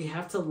 is we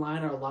have to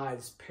line our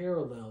lives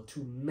parallel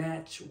to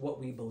match what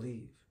we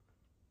believe,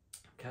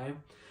 okay?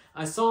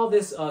 I saw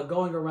this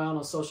going around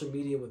on social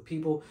media with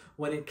people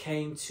when it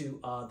came to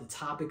the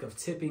topic of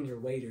tipping your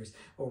waiters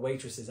or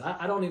waitresses.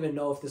 I don't even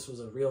know if this was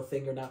a real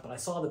thing or not, but I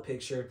saw the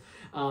picture.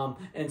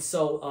 And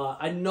so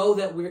I know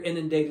that we're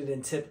inundated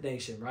in Tip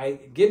Nation,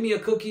 right? Give me a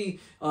cookie,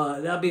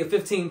 that'll be a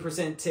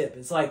 15% tip.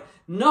 It's like,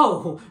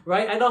 no,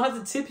 right? I don't have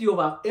to tip you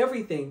about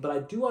everything, but I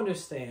do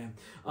understand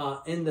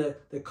in the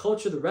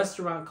culture, the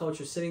restaurant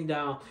culture, sitting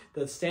down,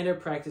 the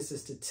standard practice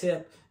is to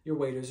tip your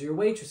waiters or your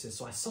waitresses.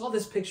 So I saw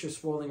this picture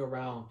swirling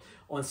around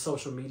on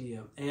social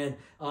media, and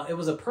it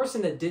was a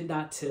person that did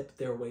not tip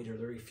their waiter.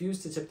 They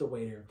refused to tip the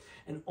waiter.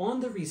 And on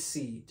the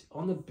receipt,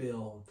 on the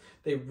bill,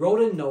 they wrote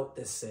a note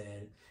that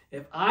said,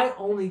 if I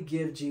only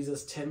give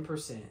Jesus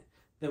 10%,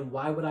 then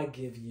why would I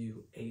give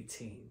you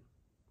 18?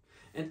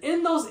 And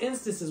in those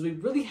instances, we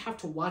really have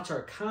to watch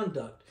our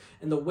conduct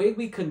and the way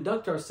we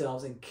conduct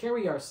ourselves and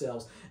carry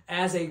ourselves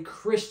as a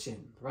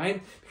Christian,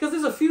 right? Because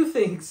there's a few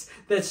things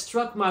that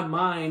struck my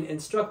mind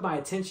and struck my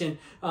attention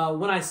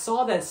when I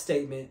saw that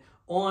statement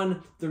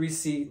on the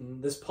receipt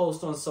and this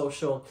post on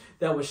social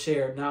that was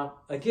shared. Now,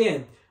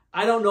 again,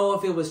 I don't know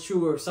if it was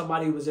true or if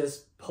somebody was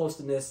just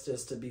posting this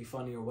just to be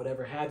funny or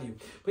whatever have you.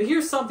 But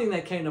here's something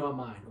that came to my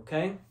mind,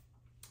 okay?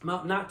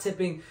 Not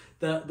tipping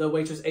the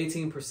waitress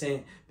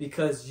 18%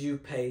 because you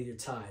pay your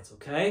tithes,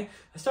 okay?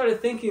 I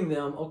started thinking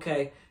them,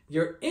 okay,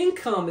 your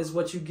income is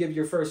what you give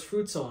your first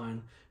fruits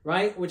on,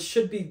 right? Which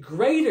should be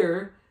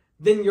greater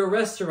than your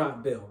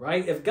restaurant bill,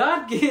 right? If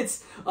God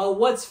gets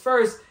what's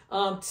first,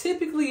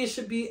 typically it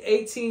should be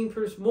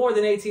 18%, more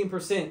than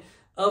 18%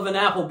 of an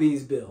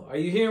Applebee's bill. Are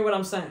you hearing what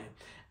I'm saying?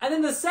 And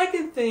then the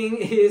second thing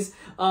is,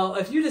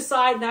 if you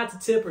decide not to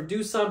tip or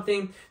do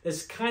something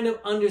that's kind of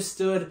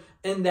understood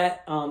in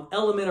that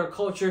element or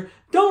culture,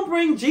 don't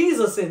bring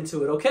Jesus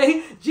into it,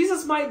 okay?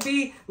 Jesus might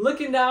be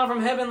looking down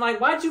from heaven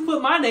like, why'd you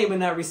put my name in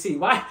that receipt?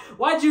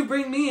 Why'd you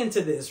bring me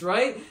into this,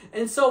 right?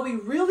 And so we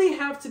really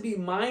have to be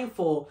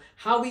mindful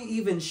how we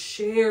even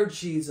share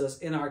Jesus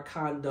in our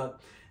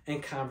conduct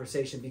and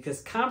conversation,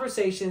 because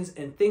conversations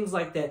and things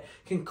like that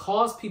can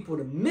cause people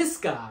to miss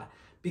God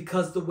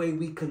because the way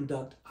we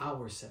conduct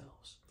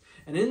ourselves.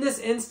 And in this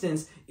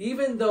instance,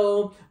 even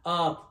though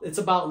it's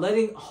about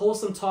letting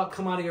wholesome talk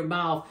come out of your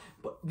mouth,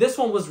 this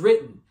one was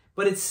written,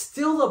 but it's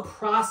still a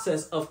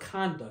process of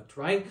conduct,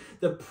 right?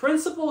 The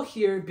principle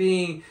here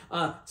being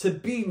to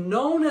be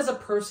known as a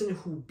person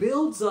who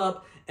builds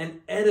up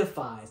and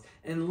edifies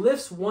and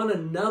lifts one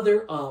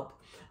another up,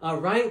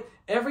 right?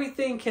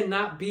 Everything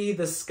cannot be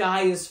the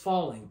sky is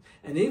falling.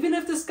 And even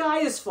if the sky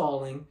is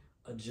falling,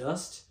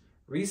 adjust,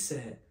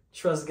 reset,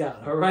 trust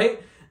God, all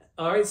right?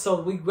 All right, so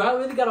we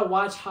really got to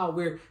watch how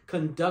we're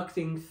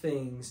conducting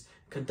things,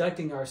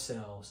 conducting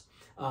ourselves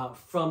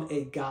from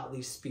a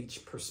godly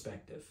speech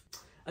perspective.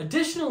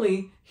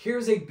 Additionally,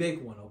 here's a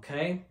big one,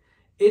 okay?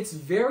 It's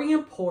very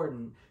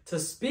important to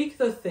speak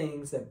the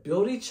things that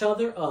build each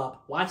other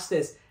up, watch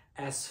this,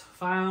 as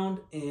found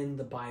in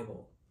the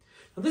Bible.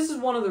 Now, this is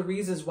one of the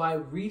reasons why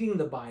reading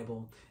the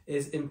Bible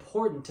is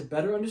important, to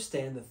better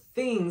understand the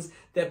things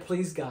that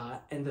please God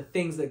and the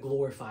things that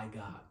glorify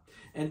God,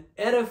 and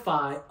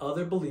edify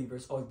other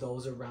believers or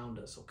those around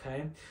us,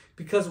 okay?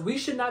 Because we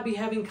should not be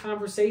having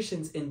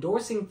conversations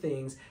endorsing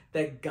things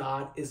that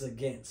God is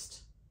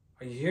against.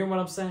 Are you hearing what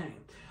I'm saying?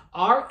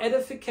 Our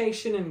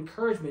edification and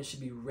encouragement should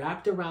be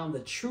wrapped around the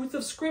truth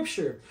of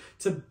Scripture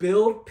to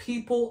build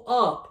people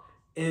up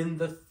in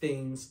the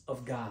things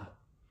of God.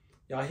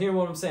 Y'all hearing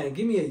what I'm saying?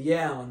 Give me a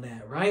yeah on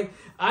that, right?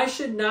 I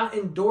should not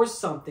endorse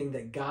something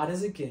that God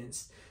is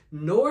against,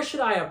 nor should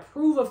I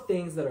approve of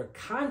things that are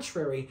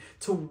contrary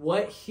to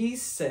what he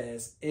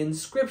says in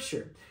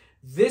Scripture.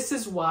 This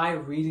is why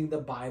reading the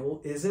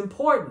Bible is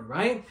important,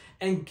 right?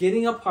 And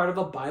getting a part of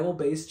a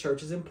Bible-based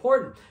church is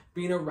important.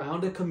 Being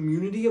around a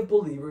community of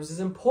believers is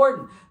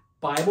important.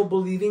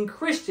 Bible-believing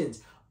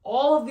Christians.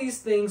 All of these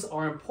things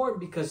are important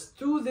because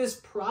through this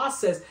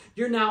process,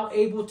 you're now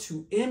able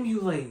to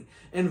emulate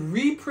and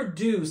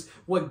reproduce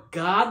what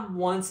God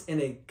wants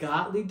in a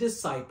godly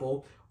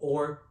disciple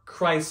or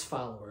Christ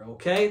follower,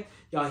 okay?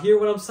 Y'all hear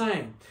what I'm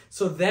saying?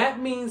 So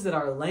that means that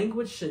our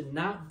language should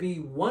not be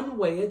one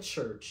way at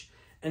church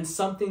and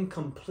something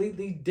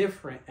completely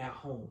different at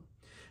home.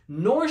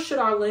 Nor should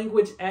our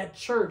language at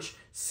church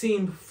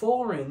seem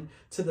foreign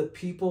to the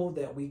people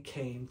that we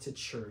came to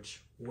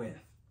church with,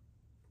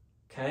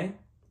 okay?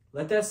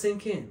 Let that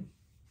sink in.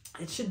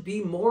 It should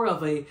be more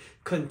of a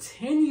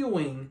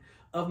continuing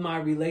of my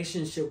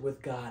relationship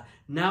with God,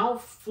 now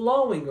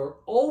flowing or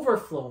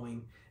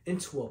overflowing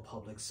into a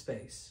public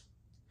space.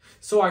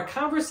 So our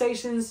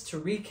conversations,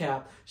 to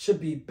recap, should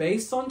be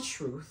based on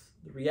truth,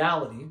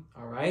 reality,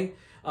 all right?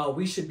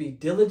 We should be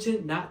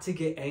diligent not to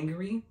get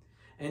angry.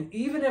 And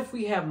even if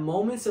we have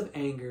moments of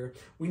anger,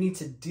 we need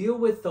to deal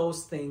with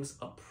those things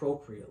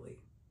appropriately,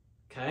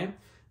 okay?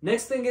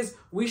 Next thing is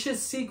we should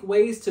seek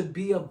ways to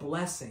be a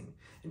blessing.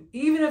 And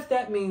even if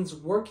that means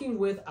working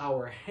with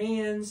our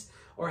hands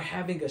or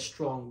having a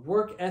strong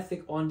work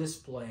ethic on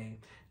display,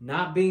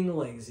 not being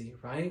lazy,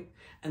 right?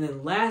 And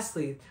then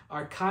lastly,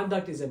 our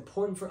conduct is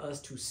important for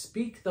us to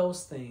speak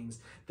those things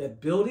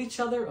that build each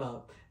other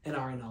up and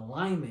are in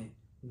alignment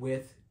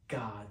with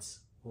God's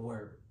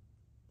word.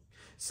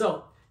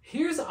 So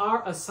here's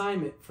our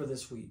assignment for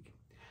this week.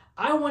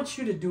 I want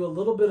you to do a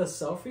little bit of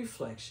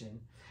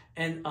self-reflection,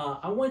 and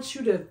I want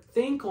you to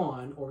think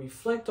on or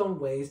reflect on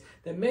ways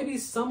that maybe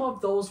some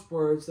of those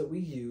words that we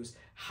use,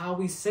 how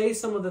we say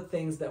some of the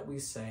things that we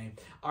say,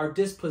 our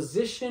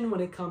disposition when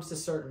it comes to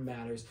certain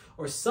matters,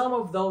 or some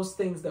of those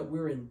things that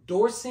we're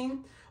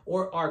endorsing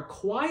or are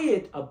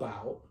quiet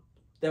about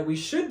that we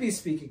should be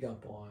speaking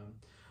up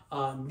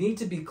on, need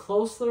to be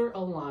closer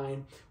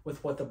aligned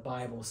with what the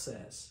Bible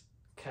says.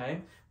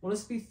 Okay? I want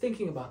us to be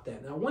thinking about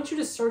that. And I want you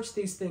to search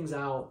these things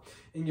out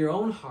in your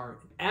own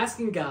heart,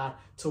 asking God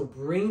to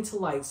bring to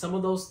light some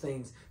of those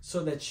things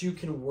so that you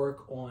can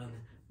work on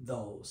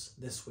those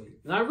this week.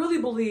 And I really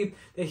believe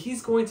that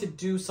he's going to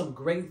do some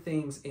great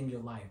things in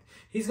your life.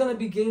 He's going to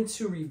begin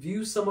to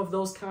review some of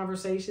those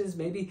conversations.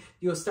 Maybe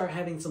you'll start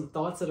having some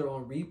thoughts that are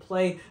on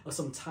replay of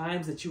some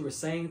times that you were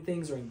saying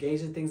things or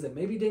engaging in things that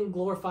maybe didn't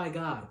glorify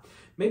God.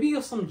 Maybe you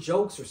have some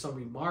jokes or some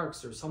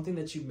remarks or something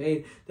that you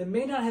made that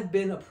may not have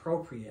been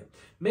appropriate.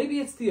 Maybe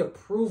it's the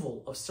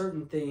approval of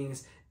certain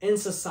things in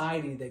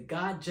society that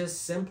God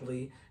just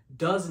simply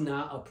does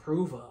not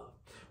approve of.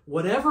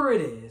 Whatever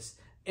it is,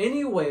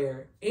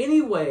 anywhere,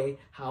 anyway,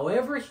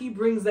 however he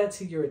brings that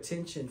to your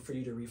attention for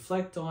you to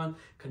reflect on,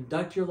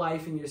 conduct your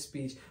life and your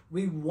speech,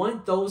 we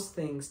want those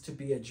things to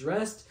be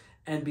addressed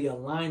and be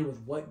aligned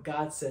with what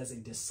God says a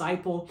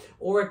disciple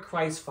or a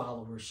Christ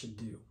follower should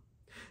do.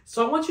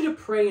 So I want you to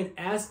pray and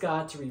ask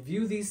God to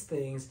review these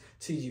things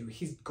to you.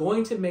 He's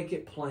going to make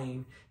it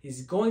plain.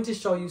 He's going to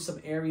show you some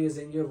areas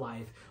in your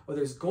life, or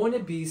there's going to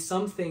be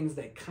some things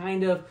that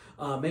kind of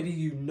maybe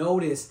you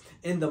notice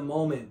in the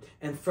moment.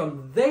 And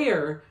from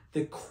there,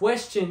 the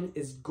question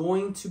is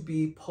going to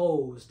be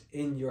posed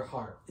in your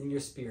heart, in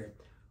your spirit.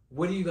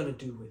 What are you going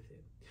to do with it?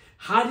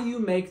 How do you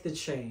make the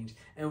change?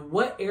 And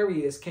what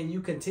areas can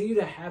you continue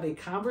to have a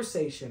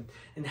conversation?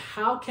 And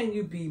how can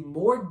you be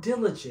more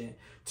diligent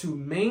to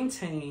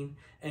maintain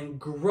and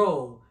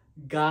grow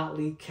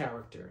godly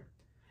character?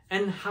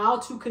 And how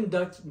to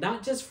conduct,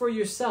 not just for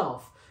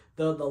yourself,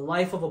 the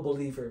life of a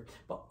believer,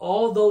 but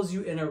all those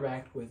you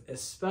interact with,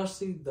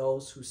 especially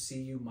those who see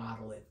you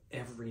model it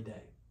every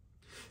day.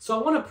 So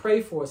I want to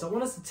pray for us. I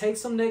want us to take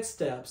some next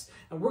steps,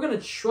 and we're going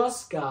to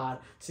trust God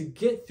to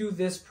get through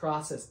this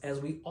process, as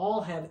we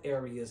all have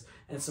areas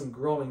and some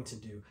growing to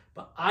do.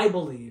 But I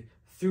believe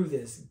through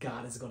this,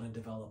 God is going to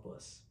develop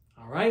us.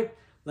 All right?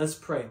 Let's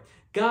pray.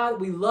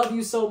 God, we love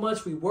you so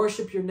much. We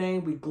worship your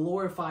name. We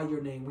glorify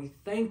your name. We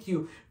thank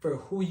you for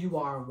who you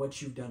are and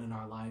what you've done in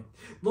our life.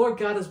 Lord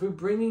God, as we're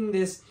bringing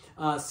this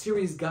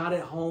series, God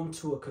at Home,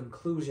 to a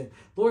conclusion,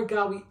 Lord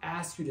God, we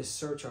ask you to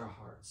search our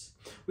hearts.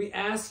 We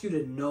ask you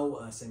to know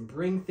us and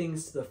bring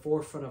things to the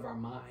forefront of our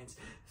minds,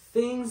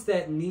 things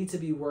that need to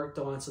be worked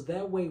on, so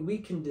that way we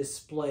can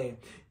display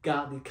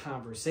godly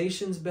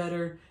conversations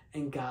better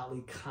and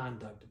godly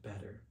conduct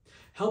better.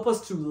 Help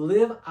us to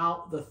live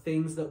out the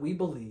things that we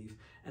believe,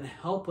 and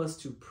help us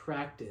to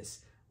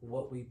practice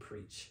what we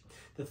preach.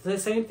 The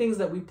same things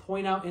that we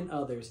point out in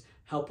others,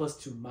 help us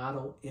to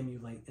model,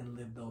 emulate, and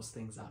live those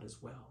things out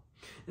as well.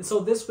 And so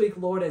this week,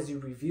 Lord, as you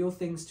reveal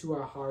things to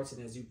our hearts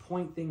and as you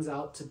point things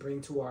out to bring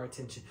to our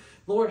attention,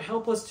 Lord,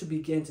 help us to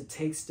begin to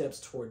take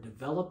steps toward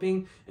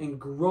developing and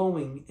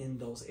growing in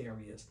those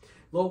areas.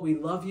 Lord, we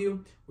love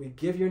you. We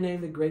give your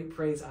name the great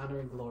praise, honor,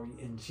 and glory.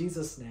 In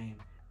Jesus' name,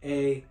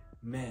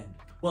 amen.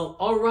 Well,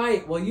 all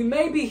right. Well, you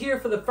may be here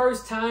for the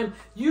first time.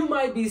 You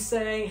might be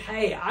saying,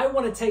 hey, I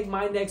want to take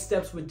my next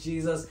steps with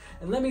Jesus.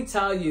 And let me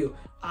tell you,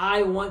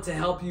 I want to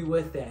help you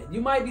with that. You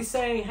might be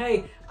saying,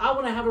 hey, I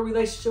want to have a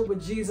relationship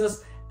with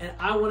Jesus, and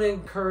I want to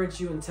encourage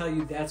you and tell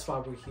you that's why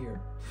we're here.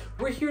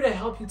 We're here to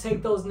help you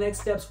take those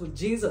next steps with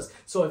Jesus.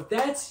 So if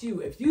that's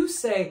you, if you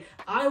say,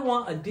 I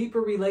want a deeper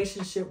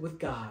relationship with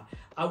God,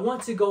 I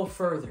want to go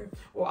further,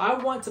 or I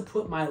want to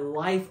put my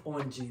life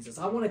on Jesus,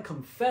 I want to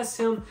confess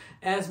him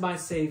as my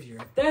Savior.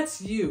 If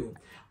that's you,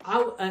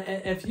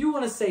 if you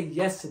want to say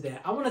yes to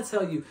that, I want to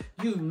tell you,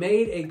 you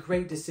made a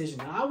great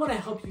decision. I want to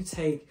help you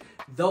take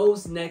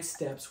those next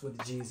steps with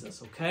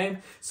Jesus, okay?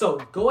 So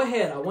go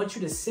ahead. I want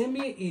you to send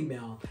me an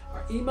email.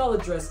 Our email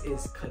address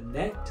is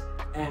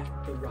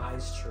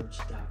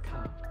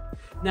connect@therisechurch.com.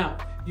 Now,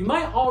 you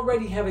might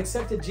already have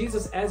accepted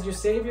Jesus as your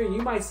Savior, and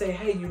you might say,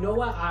 hey, you know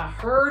what? I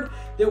heard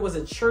there was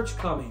a church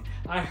coming.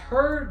 I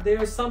heard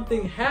there's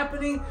something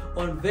happening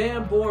on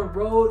Van Born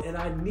Road, and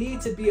I need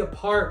to be a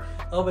part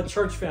of a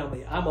church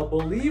family. I'm a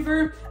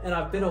believer, and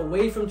I've been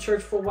away from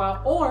church for a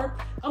while, or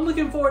I'm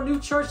looking for a new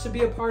church to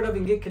be a part of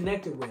and get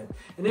connected with.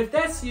 And if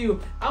that's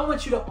you, I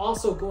want you to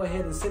also go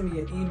ahead and send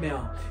me an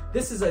email.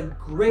 This is a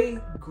great,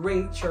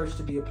 great church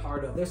to be a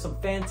part of. There's some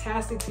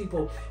fantastic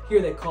people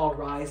here that call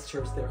Rise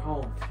Church their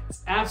home.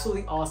 It's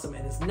absolutely awesome,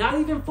 and it's not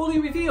even fully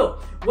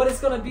revealed what it's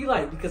going to be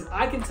like, because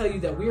I can tell you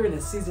that we're in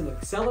a season of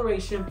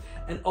acceleration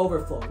and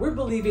overflow. We're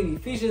believing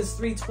Ephesians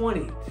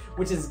 3:20,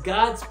 which is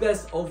God's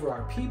best over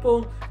our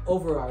people,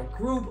 over our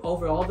group,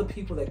 over all the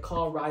people that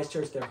call Rise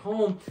Church their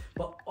home,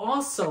 but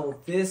also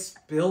this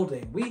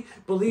building. We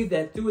believe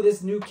that through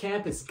this new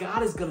campus,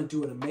 God is going to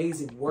do an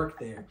amazing work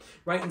there,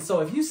 right? And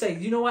so if you say,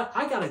 you know what,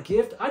 I got a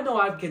gift, I know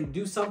I can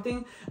do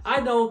something, I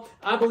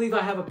believe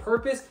I have a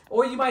purpose,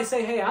 or you might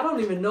say, hey, I don't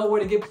even know where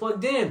to get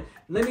plugged in.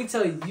 Let me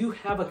tell you, you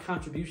have a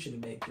contribution to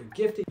make. You're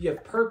gifted, you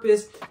have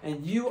purpose,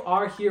 and you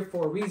are here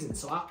for a reason.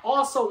 So I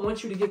also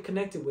want you to get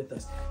connected with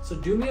us. So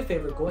do me a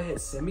favor, go ahead,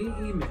 send me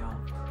an email,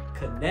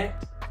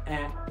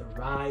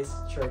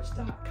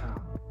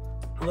 connect@therisechurch.com.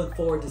 I look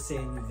forward to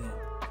seeing you then.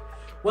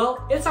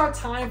 Well, it's our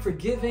time for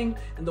giving,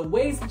 and the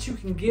ways that you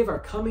can give are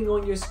coming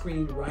on your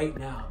screen right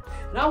now.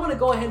 And I want to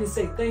go ahead and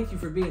say thank you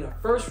for being a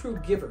first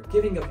fruit giver,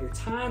 giving of your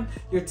time,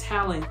 your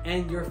talent,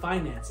 and your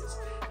finances.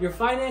 Your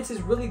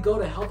finances really go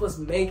to help us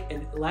make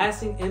a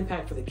lasting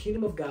impact for the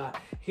kingdom of God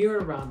here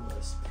in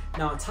Romulus.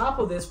 Now, on top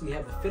of this, we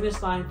have the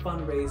Finish Line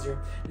fundraiser.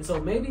 And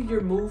so maybe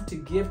you're moved to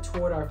give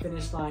toward our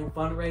Finish Line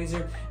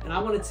fundraiser. And I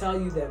want to tell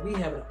you that we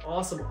have an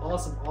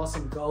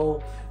awesome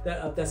goal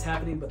that's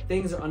happening, but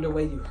things are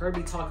underway. You heard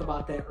me talk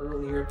about that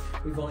earlier.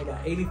 We've only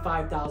got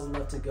 $85,000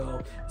 left to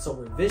go. So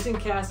we're vision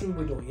casting.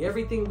 We're doing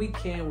everything we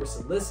can. We're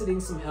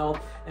soliciting some help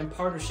and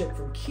partnership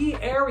from key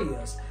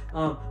areas.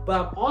 But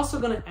I'm also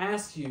going to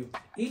ask you,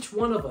 each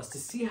one of us, to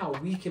see how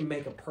we can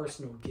make a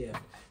personal gift,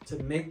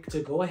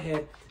 to go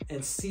ahead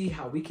and see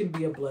how we can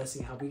be a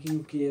blessing, how we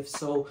can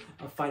sow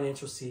a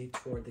financial seed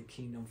toward the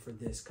kingdom for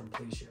this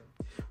completion.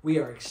 We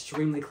are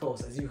extremely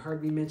close. As you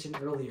heard me mention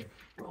earlier,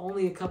 we're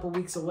only a couple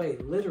weeks away,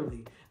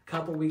 literally a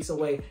couple weeks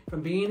away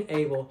from being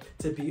able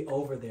to be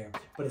over there.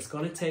 But it's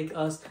going to take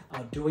us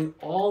doing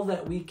all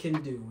that we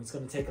can do. It's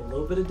going to take a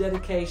little bit of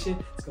dedication.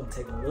 It's going to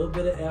take a little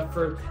bit of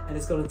effort, and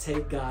it's going to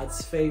take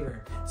God's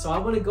favor. So I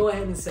want to go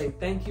ahead and say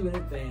thank you in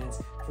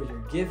advance for your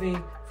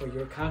giving, for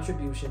your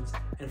contributions,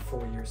 and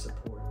for your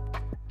support.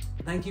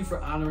 Thank you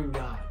for honoring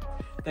God.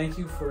 Thank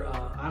you for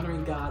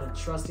honoring God and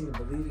trusting and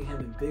believing Him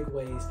in big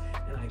ways.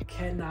 And I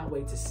cannot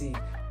wait to see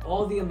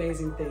all the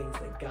amazing things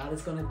that God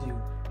is going to do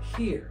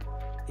here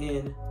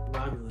in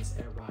Romulus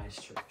at Rise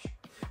Church.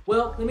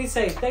 Well, let me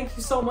say thank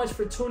you so much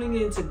for tuning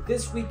in to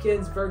this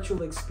weekend's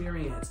virtual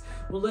experience.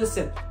 Well,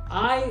 listen,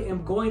 I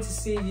am going to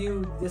see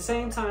you the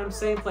same time,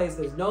 same place.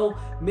 There's no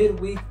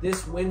midweek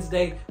this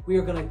Wednesday. We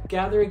are going to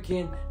gather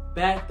again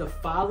back the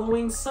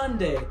following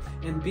Sunday,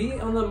 and be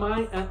on the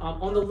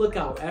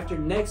lookout. After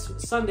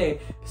next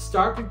Sunday,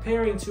 start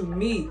preparing to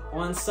meet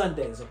on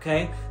Sundays,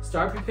 okay?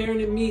 Start preparing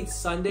to meet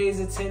Sundays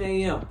at 10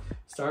 a.m.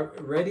 Start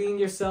readying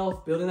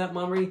yourself, building that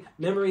memory,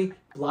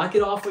 block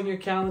it off on your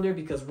calendar,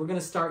 because we're going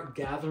to start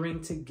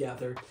gathering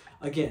together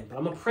again. But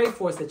I'm going to pray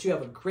for us that you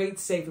have a great,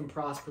 safe, and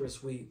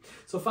prosperous week.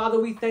 So, Father,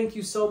 we thank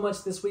you so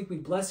much this week. We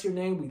bless your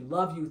name. We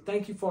love you.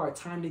 Thank you for our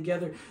time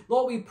together.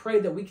 Lord, we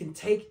pray that we can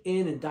take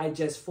in and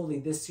digest fully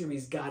this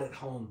series, God at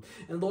Home.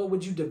 And Lord,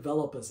 would you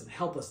develop us and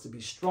help us to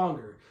be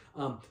stronger,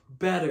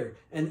 better,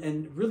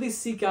 and really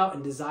seek out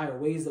and desire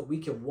ways that we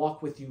can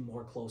walk with you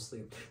more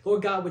closely.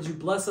 Lord God, would you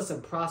bless us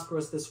and prosper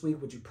us this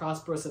week? Would you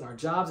prosper us in our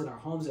jobs, in our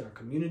homes, in our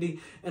community,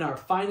 in our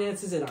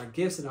finances, in our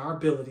gifts, and our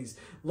abilities?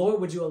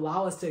 Lord, would you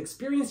allow us to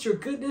experience your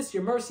goodness,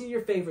 your mercy, and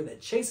your favor that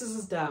chases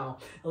us down.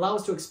 Allow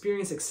us to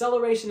experience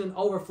acceleration and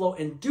overflow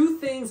and do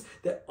things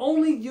that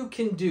only you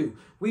can do.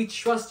 We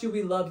trust you.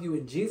 We love you.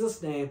 In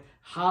Jesus' name,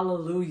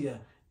 hallelujah.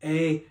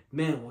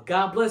 Amen. Well,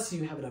 God bless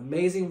you. Have an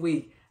amazing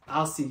week.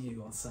 I'll see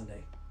you on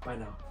Sunday. Bye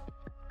now.